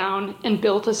us down and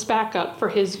built us back up for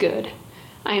His good.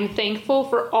 I am thankful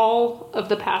for all of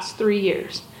the past 3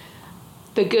 years.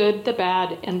 The good, the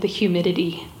bad, and the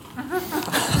humidity.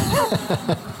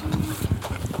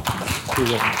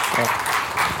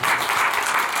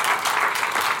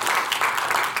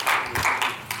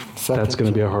 That's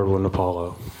going to be a hard one to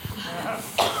follow.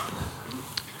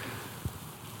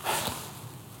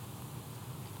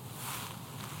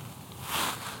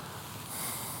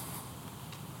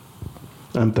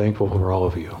 I'm thankful for all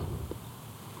of you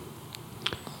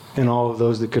and all of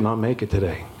those that could not make it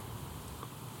today.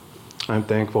 I'm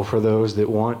thankful for those that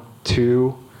want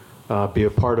to be a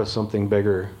part of something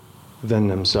bigger than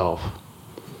themselves.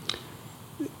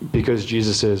 Because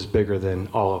Jesus is bigger than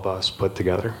all of us put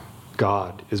together.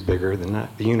 God is bigger than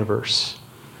that, the universe.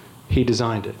 He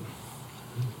designed it.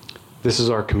 This is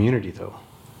our community, though.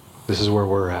 This is where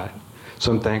we're at.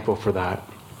 So I'm thankful for that.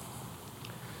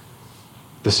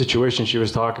 The situation she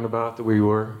was talking about that we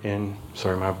were in,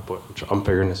 sorry, I'm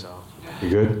figuring this out. You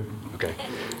good? Okay.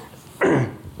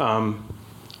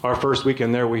 Our first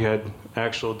weekend there, we had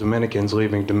actual Dominicans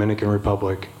leaving Dominican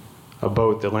Republic, a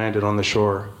boat that landed on the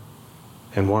shore,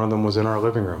 and one of them was in our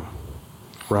living room,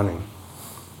 running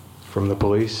from the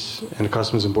police and the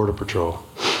Customs and Border Patrol.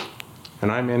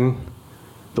 And I'm in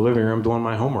the living room doing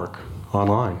my homework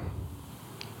online.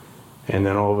 And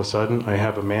then all of a sudden, I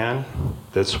have a man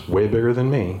that's way bigger than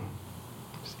me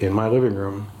in my living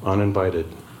room, uninvited.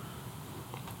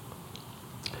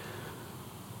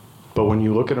 But when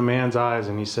you look at a man's eyes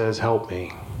and he says, "Help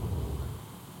me,"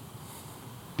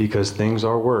 because things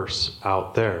are worse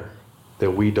out there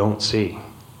that we don't see.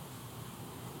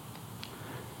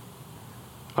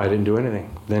 I didn't do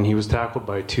anything. Then he was tackled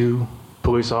by 2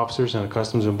 police officers and a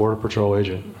Customs and Border Patrol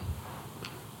agent.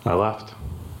 I left.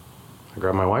 I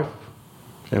grabbed my wife,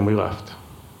 and we left.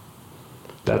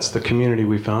 That's the community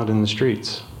we found in the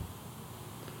streets.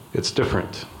 It's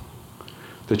different.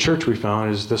 The church we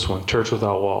found is this one, Church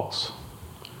Without Walls.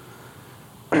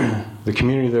 The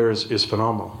community there is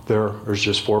phenomenal. There's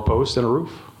just 4 posts and a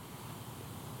roof.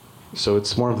 So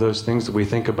it's one of those things that we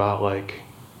think about, like,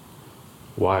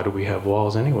 why do we have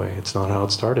walls anyway? It's not how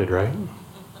it started, right?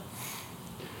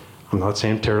 I'm not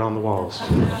saying tear down the walls.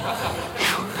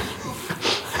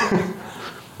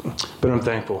 But I'm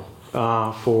thankful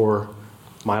for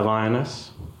my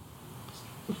lioness.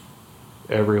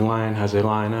 Every lion has a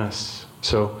lioness.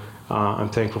 So I'm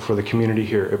thankful for the community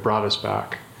here. It brought us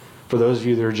back. For those of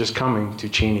you that are just coming to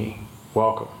Cheney,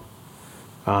 welcome.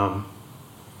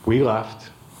 We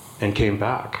left and came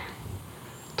back.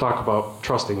 Talk about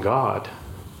trusting God.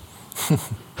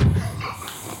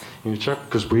 You check,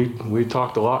 because we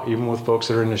talked a lot, even with folks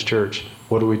that are in this church.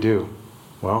 What do?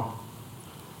 Well,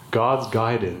 God's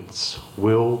guidance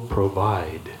will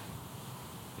provide.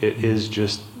 It is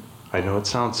just, I know it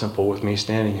sounds simple with me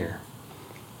standing here,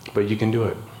 but you can do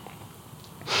it.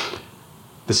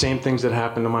 The same things that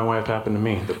happened to my wife happened to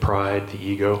me. The pride, the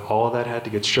ego, all of that had to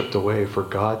get stripped away for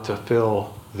God to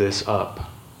fill this up.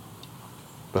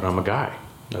 But I'm a guy.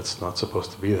 That's not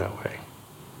supposed to be that way.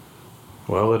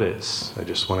 Well, it is. I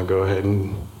just want to go ahead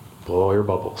and blow all your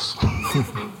bubbles.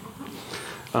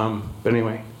 But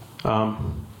anyway,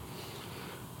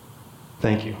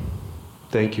 thank you.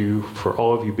 Thank you for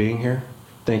all of you being here.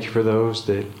 Thank you for those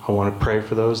that, I want to pray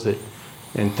for those that,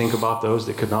 and think about those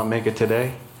that could not make it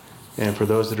today, and for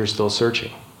those that are still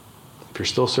searching. If you're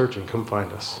still searching, come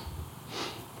find us.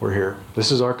 We're here.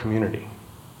 This is our community.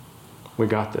 We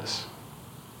got this.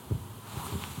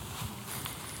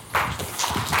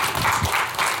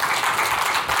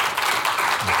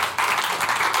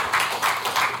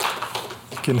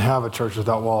 You can have a church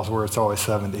without walls where it's always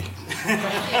 70. It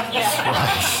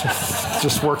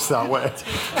just works that way.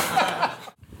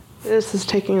 This is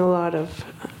taking a lot of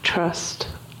trust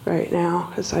right now,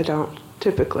 because I don't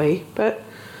typically. But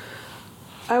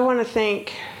I want to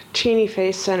thank Cheney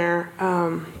Faith Center.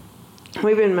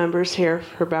 We've been members here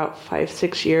for about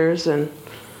 5-6 years, and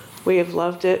we have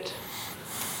loved it.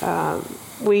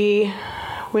 We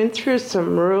went through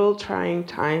some real trying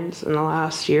times in the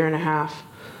last year and a half.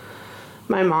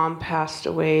 My mom passed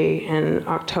away in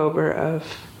October of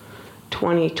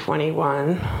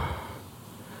 2021.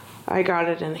 I got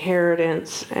an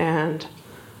inheritance, and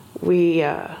we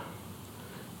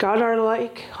got our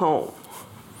home.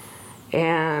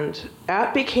 And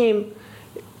that became,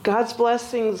 God's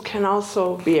blessings can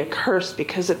also be a curse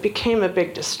because it became a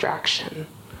big distraction.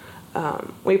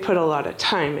 We put a lot of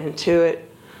time into it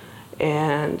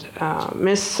and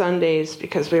missed Sundays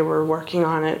because we were working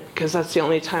on it, because that's the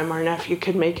only time our nephew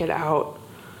could make it out.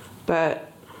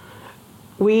 But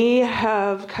we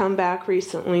have come back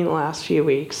recently in the last few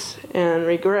weeks and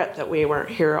regret that we weren't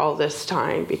here all this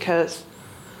time, because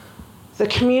the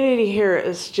community here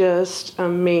is just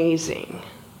amazing.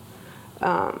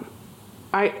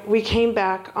 We came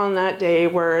back on that day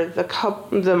where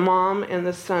the mom and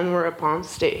the son were up on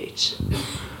stage.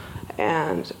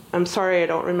 And I'm sorry I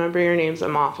don't remember your names.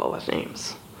 I'm awful with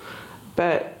names.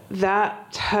 But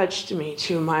that touched me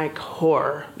to my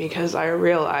core, because I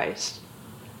realized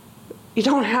you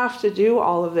don't have to do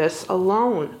all of this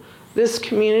alone. This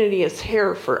community is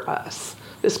here for us.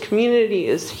 This community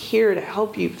is here to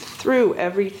help you through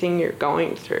everything you're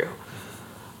going through.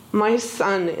 My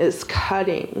son is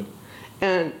cutting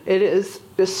And it is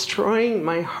destroying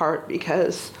my heart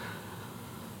because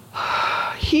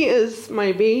he is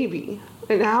my baby.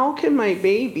 And how can my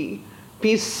baby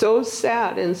be so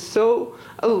sad and so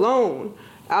alone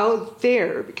out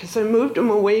there because I moved him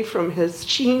away from his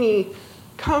Cheney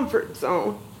comfort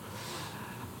zone?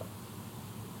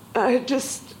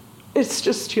 It's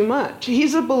just too much.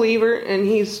 He's a believer and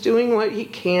he's doing what he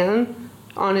can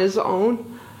on his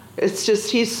own. It's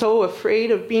just he's so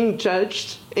afraid of being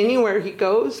judged anywhere he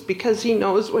goes because he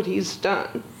knows what he's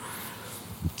done.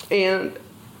 And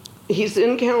he's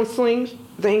in counseling.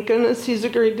 Thank goodness he's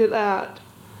agreed to that.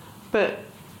 But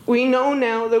we know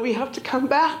now that we have to come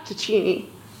back to Cheney.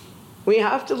 We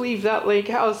have to leave that lake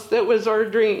house that was our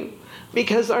dream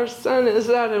because our son is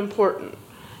that important.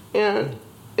 And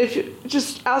if you're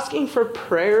just asking for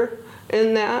prayer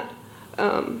in that,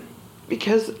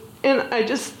 and I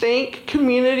just thank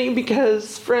community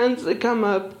because friends that come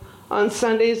up on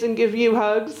Sundays and give you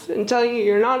hugs and tell you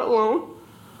you're not alone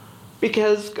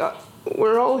because God,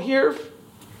 we're all here,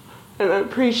 and I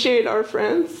appreciate our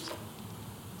friends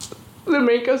that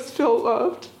make us feel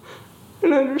loved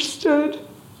and understood.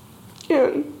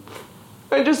 And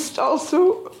I just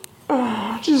also,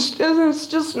 it's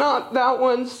just not that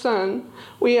one son.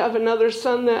 We have another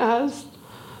son that has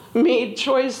made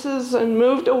choices and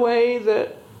moved away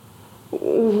that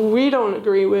we don't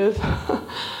agree with.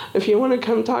 If you want to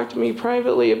come talk to me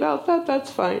privately about that,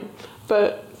 that's fine.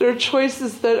 But there are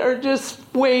choices that are just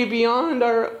way beyond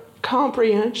our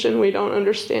comprehension. We don't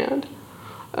understand.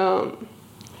 And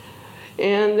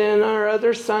then our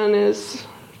other son is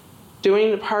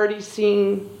doing the party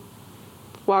scene,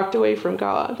 walked away from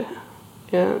God.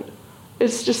 And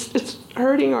it's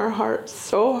hurting our hearts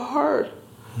so hard.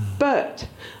 But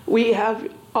we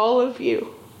have all of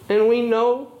you, and we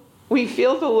know, we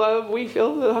feel the love, we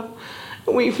feel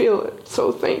it.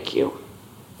 So thank you.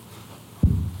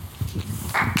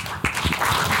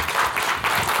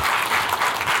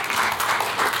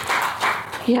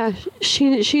 Yeah,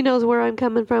 she knows where I'm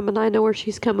coming from, and I know where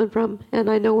she's coming from, and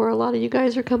I know where a lot of you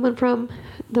guys are coming from.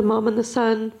 The mom and the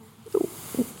son.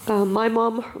 My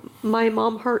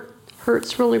mom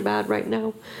hurts really bad right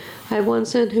now. I have one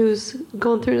son who's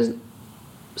going through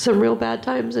some real bad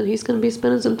times, and he's going to be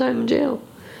spending some time in jail.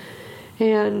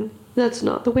 And that's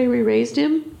not the way we raised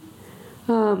him.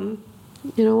 I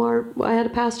had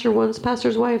a pastor once,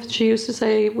 pastor's wife, she used to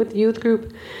say with the youth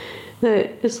group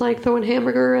that it's like throwing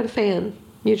hamburger at a fan.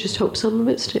 You just hope some of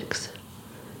it sticks.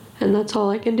 And that's all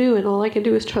I can do, and all I can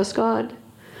do is trust God.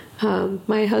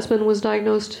 My husband was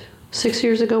diagnosed 6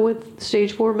 years ago with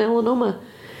stage 4 melanoma.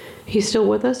 He's still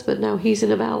with us, but now he's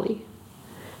in a valley.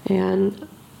 And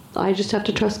I just have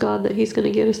to trust God that he's going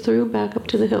to get us through back up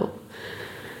to the hill.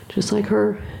 Just like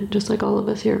her, just like all of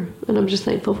us here. And I'm just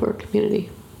thankful for our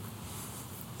community.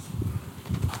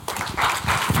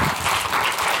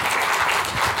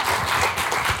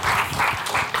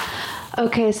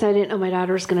 Okay, so I didn't know my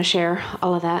daughter was going to share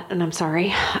all of that, and I'm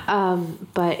sorry.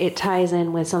 But it ties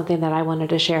in with something that I wanted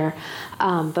to share.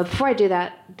 But before I do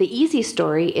that, the easy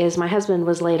story is my husband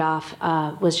was laid off,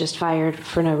 was just fired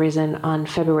for no reason on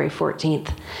February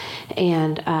 14th,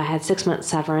 and had 6 months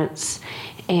severance.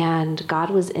 And God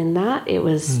was in that. It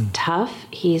was tough.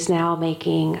 He's now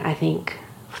making, I think,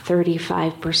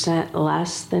 35%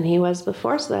 less than he was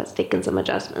before, so that's taken some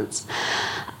adjustments.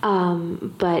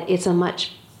 But it's a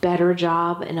much better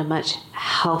job in a much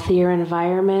healthier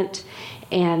environment,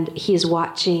 and he's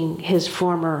watching his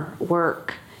former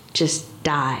work just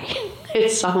die.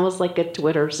 It's almost like a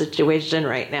Twitter situation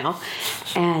right now.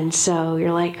 And so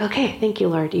you're like, okay, thank you,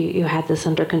 Lord. You had this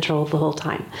under control the whole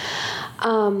time.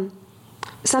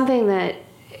 Something that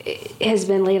has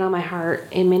been laid on my heart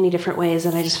in many different ways,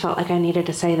 and I just felt like I needed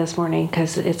to say this morning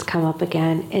because it's come up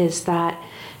again, is that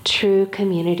true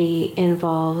community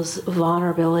involves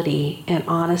vulnerability and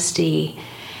honesty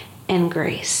and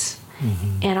grace.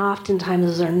 And oftentimes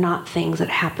those are not things that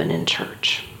happen in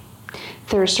church.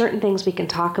 There are certain things we can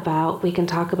talk about. We can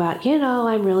talk about,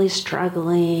 I'm really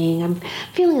struggling. I'm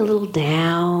feeling a little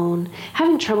down,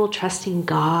 having trouble trusting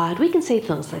God. We can say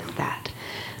things like that.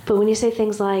 But when you say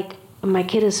things like, my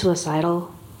kid is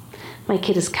suicidal, my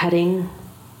kid is cutting,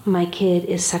 my kid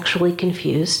is sexually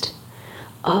confused.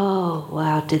 Oh,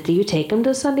 wow, did you take him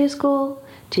to Sunday school?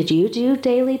 Did you do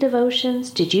daily devotions?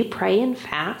 Did you pray and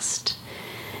fast?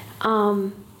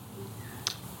 And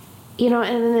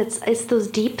then it's those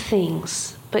deep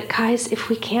things. But guys, if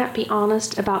we can't be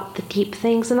honest about the deep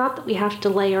things, and not that we have to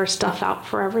lay our stuff out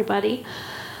for everybody,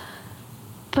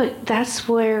 but that's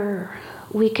where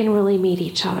we can really meet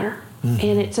each other.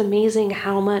 And it's amazing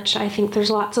how much, I think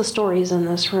there's lots of stories in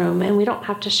this room, and we don't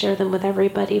have to share them with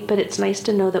everybody, but it's nice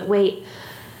to know that, wait,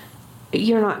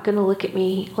 you're not going to look at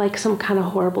me like some kind of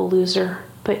horrible loser,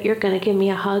 but you're going to give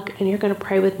me a hug, and you're going to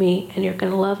pray with me, and you're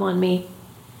going to love on me.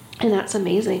 And that's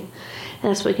amazing. And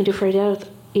that's what we can do for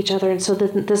each other. And so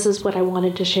this is what I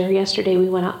wanted to share. Yesterday we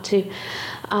went out to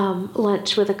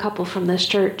lunch with a couple from this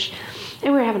church,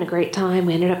 and we were having a great time.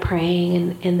 We ended up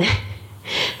praying, and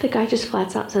the guy just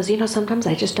flats out says, sometimes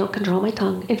I just don't control my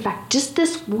tongue. In fact, just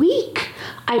this week,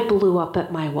 I blew up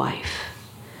at my wife.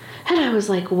 And I was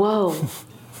like, whoa,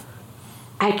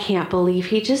 I can't believe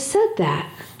he just said that.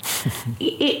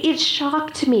 It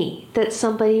shocked me that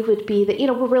somebody would be that,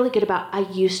 we're really good about, I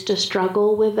used to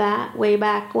struggle with that way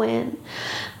back when.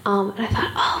 And I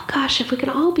thought, oh gosh, if we could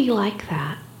all be like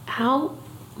that, how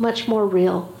much more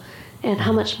real and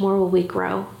how much more will we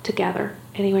grow together?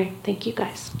 Anyway, thank you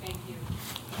guys.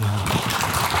 Yeah.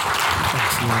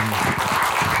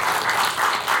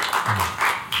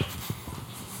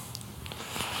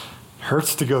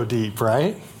 Hurts to go deep,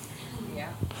 right? Yeah.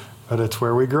 But it's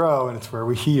where we grow and it's where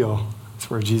we heal. It's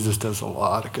where Jesus does a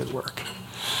lot of good work.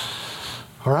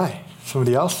 All right.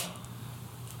 Somebody else?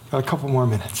 Got a couple more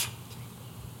minutes.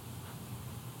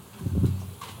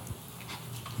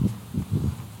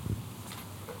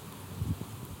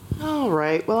 All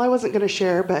right. Well, I wasn't going to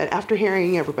share, but after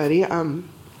hearing everybody,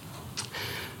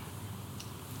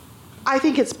 I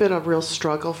think it's been a real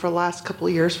struggle for the last couple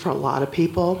of years for a lot of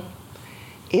people.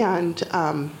 And,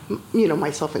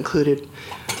 myself included,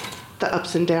 the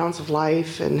ups and downs of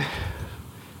life. And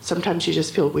sometimes you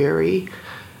just feel weary.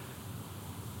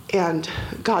 And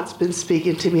God's been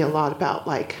speaking to me a lot about,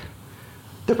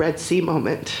 the Red Sea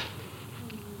moment.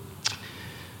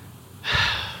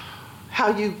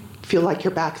 How you feel like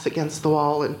your back's against the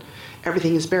wall and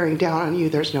everything is bearing down on you.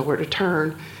 There's nowhere to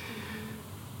turn.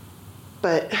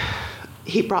 But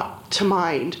he brought to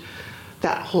mind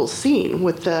that whole scene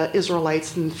with the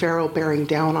Israelites and Pharaoh bearing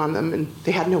down on them, and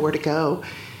they had nowhere to go,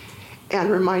 and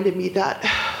reminded me that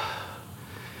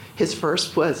his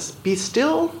verse was, be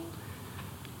still,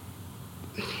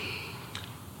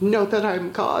 know that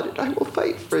I'm God and I will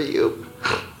fight for you.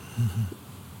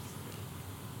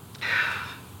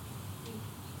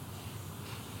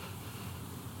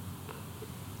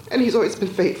 And he's always been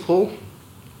faithful.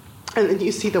 And then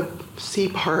you see the sea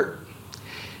part,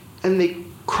 and they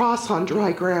cross on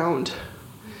dry ground.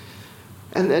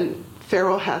 And then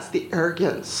Pharaoh has the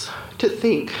arrogance to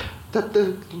think that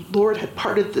the Lord had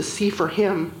parted the sea for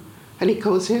him, and he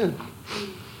goes in.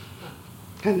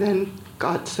 And then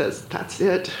God says, that's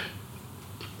it.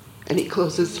 And he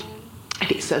closes, and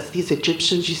he says, these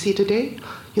Egyptians you see today,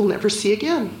 you'll never see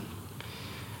again.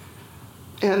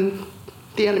 And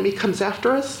the enemy comes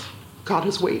after us, God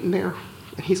is waiting there,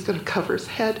 and he's going to cover his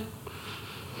head.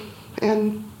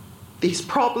 And these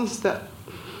problems that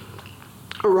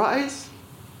arise,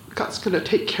 God's going to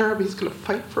take care of. He's going to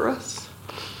fight for us.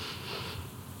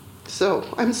 So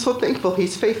I'm so thankful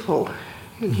he's faithful,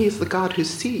 and he's the God who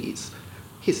sees.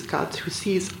 He's the God who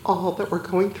sees all that we're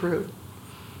going through.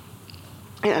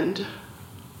 And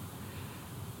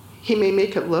he may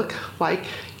make it look like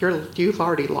you've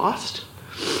already lost,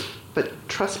 but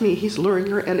trust me, he's luring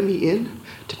your enemy in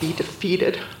to be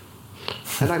defeated.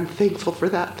 And I'm thankful for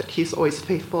that he's always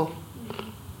faithful.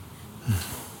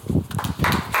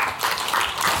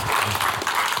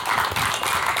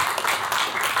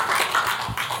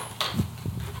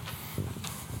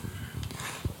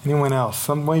 Anyone else?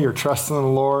 Some way you're trusting the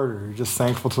Lord, or you're just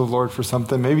thankful to the Lord for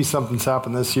something? Maybe something's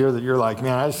happened this year that you're like,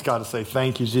 man, I just got to say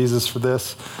thank you, Jesus, for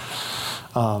this.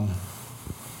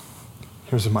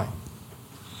 Here's a mic.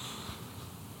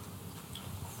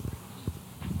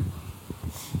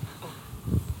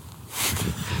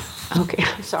 Okay,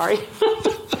 I'm sorry.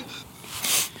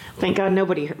 Thank God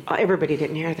everybody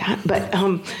didn't hear that. But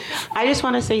I just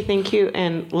want to say thank you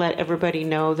and let everybody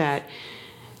know that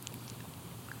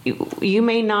you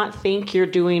may not think you're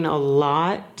doing a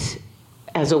lot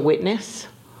as a witness,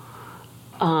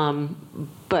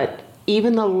 but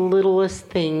even the littlest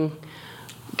thing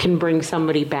can bring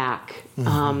somebody back.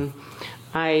 Mm-hmm.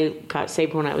 I got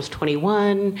saved when I was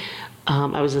 21.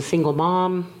 I was a single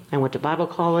mom. I went to Bible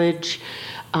college.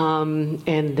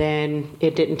 And then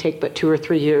it didn't take but 2 or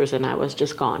 3 years, and I was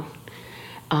just gone.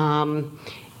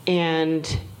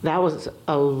 And that was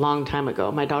a long time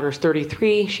ago. My daughter's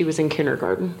 33. She was in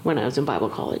kindergarten when I was in Bible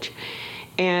college.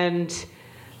 And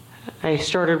I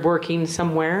started working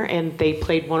somewhere, and they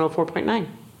played 104.9.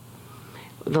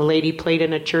 The lady played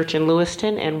in a church in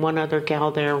Lewiston, and one other gal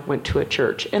there went to a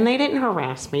church. And they didn't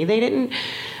harass me. They didn't,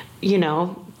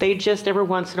 They just, every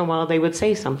once in a while, they would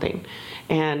say something.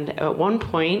 And at one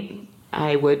point,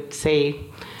 I would say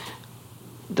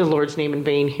the Lord's name in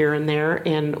vain here and there.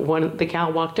 And the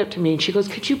gal walked up to me and she goes,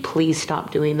 "Could you please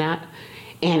stop doing that?"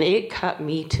 And it cut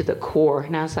me to the core.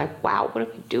 And I was like, wow, what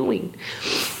am I doing?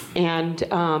 And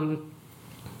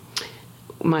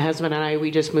my husband and I, we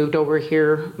just moved over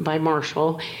here by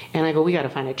Marshall, and I go, we got to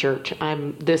find a church. I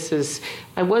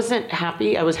wasn't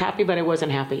happy. I was happy, but I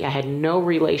wasn't happy. I had no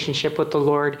relationship with the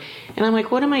Lord. And I'm like,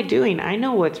 what am I doing? I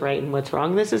know what's right and what's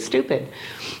wrong. This is stupid.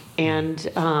 And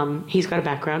he's got a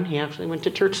background. He actually went to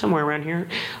church somewhere around here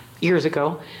years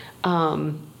ago.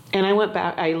 And I went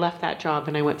back, I left that job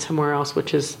and I went somewhere else,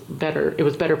 which is better. It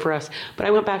was better for us. But I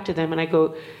went back to them and I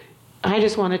go, I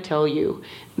just want to tell you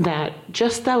that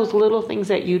just those little things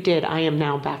that you did, I am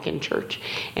now back in church.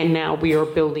 And now we are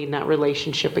building that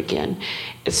relationship again.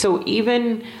 So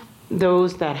even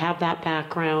those that have that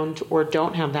background or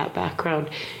don't have that background,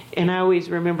 and I always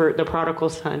remember the prodigal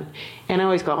son, and I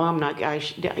always go,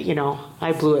 oh,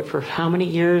 I blew it for how many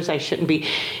years? I shouldn't be.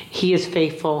 He is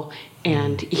faithful,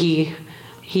 and he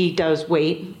does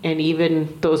wait, and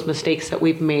even those mistakes that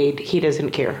we've made, he doesn't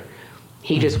care.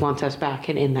 He just wants us back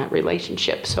and in that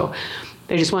relationship. So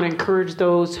I just want to encourage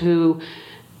those who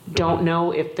don't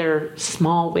know if their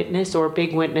small witness or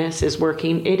big witness is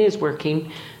working. It is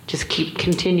working. Just keep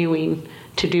continuing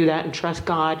to do that and trust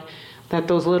God that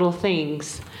those little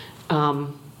things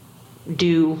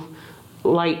do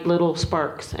light little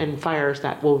sparks and fires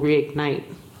that will reignite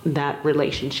that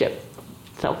relationship.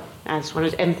 So I just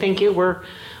wanted to, and thank you.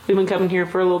 We've been coming here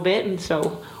for a little bit, and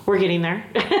so we're getting there.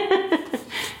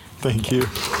 Thank you.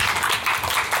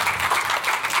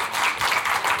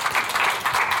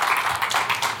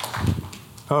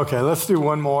 Okay, let's do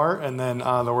one more, and then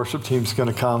the worship team's going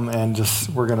to come, and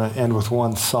we're going to end with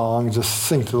one song. Just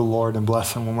sing to the Lord and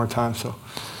bless Him one more time. So,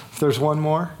 if there's one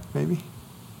more, maybe.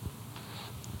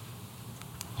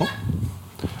 Oh.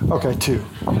 Okay, two.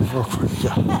 Real quick,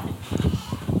 yeah.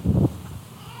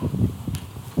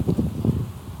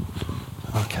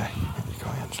 Okay, here you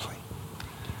go, Anjali.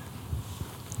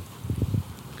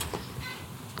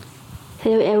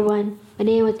 Hello everyone, my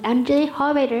name is Anjali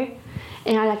Hollwader,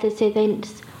 and I'd like to say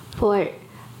thanks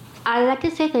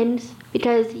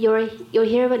because you're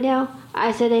here right now.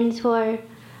 I say thanks for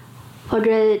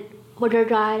the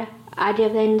God. I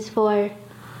give thanks for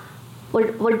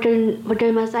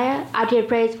the Messiah. I give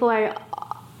praise for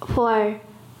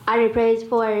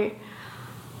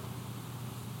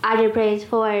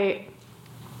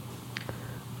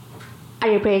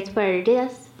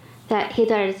Jesus, that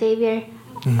He's our Savior.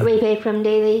 Mm-hmm. We pray for Him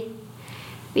daily.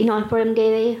 We know for Him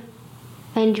daily.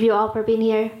 Thank you all for being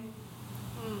here.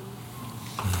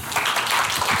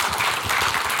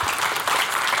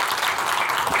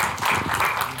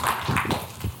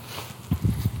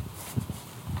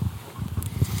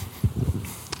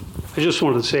 I just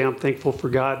wanted to say I'm thankful for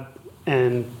God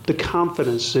and the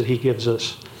confidence that He gives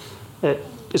us. It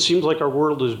seems like our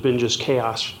world has been just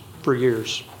chaos for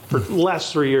years. For the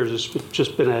last 3 years, it's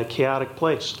just been a chaotic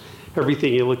place.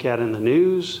 Everything you look at in the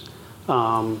news,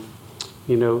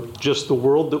 just the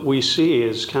world that we see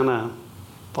is kind of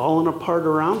falling apart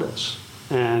around us.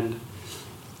 And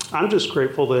I'm just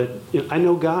grateful that I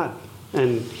know God,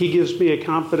 and He gives me a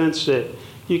confidence that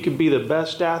you could be the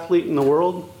best athlete in the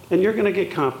world, and you're going to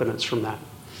get confidence from that.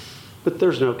 But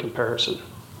there's no comparison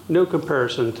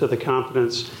to the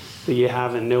confidence that you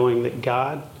have in knowing that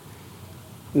God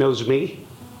knows me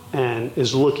and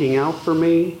is looking out for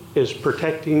me, is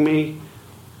protecting me.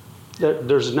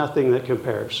 There's nothing that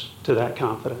compares to that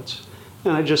confidence.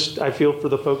 And I feel for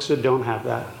the folks that don't have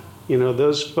that.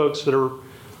 Those folks that are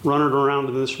running around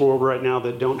in this world right now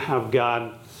that don't have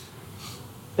God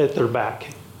at their back.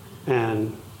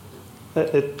 And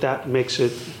that makes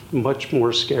it much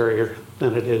more scarier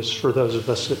than it is for those of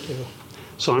us that do.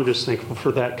 So I'm just thankful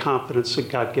for that confidence that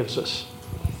God gives us.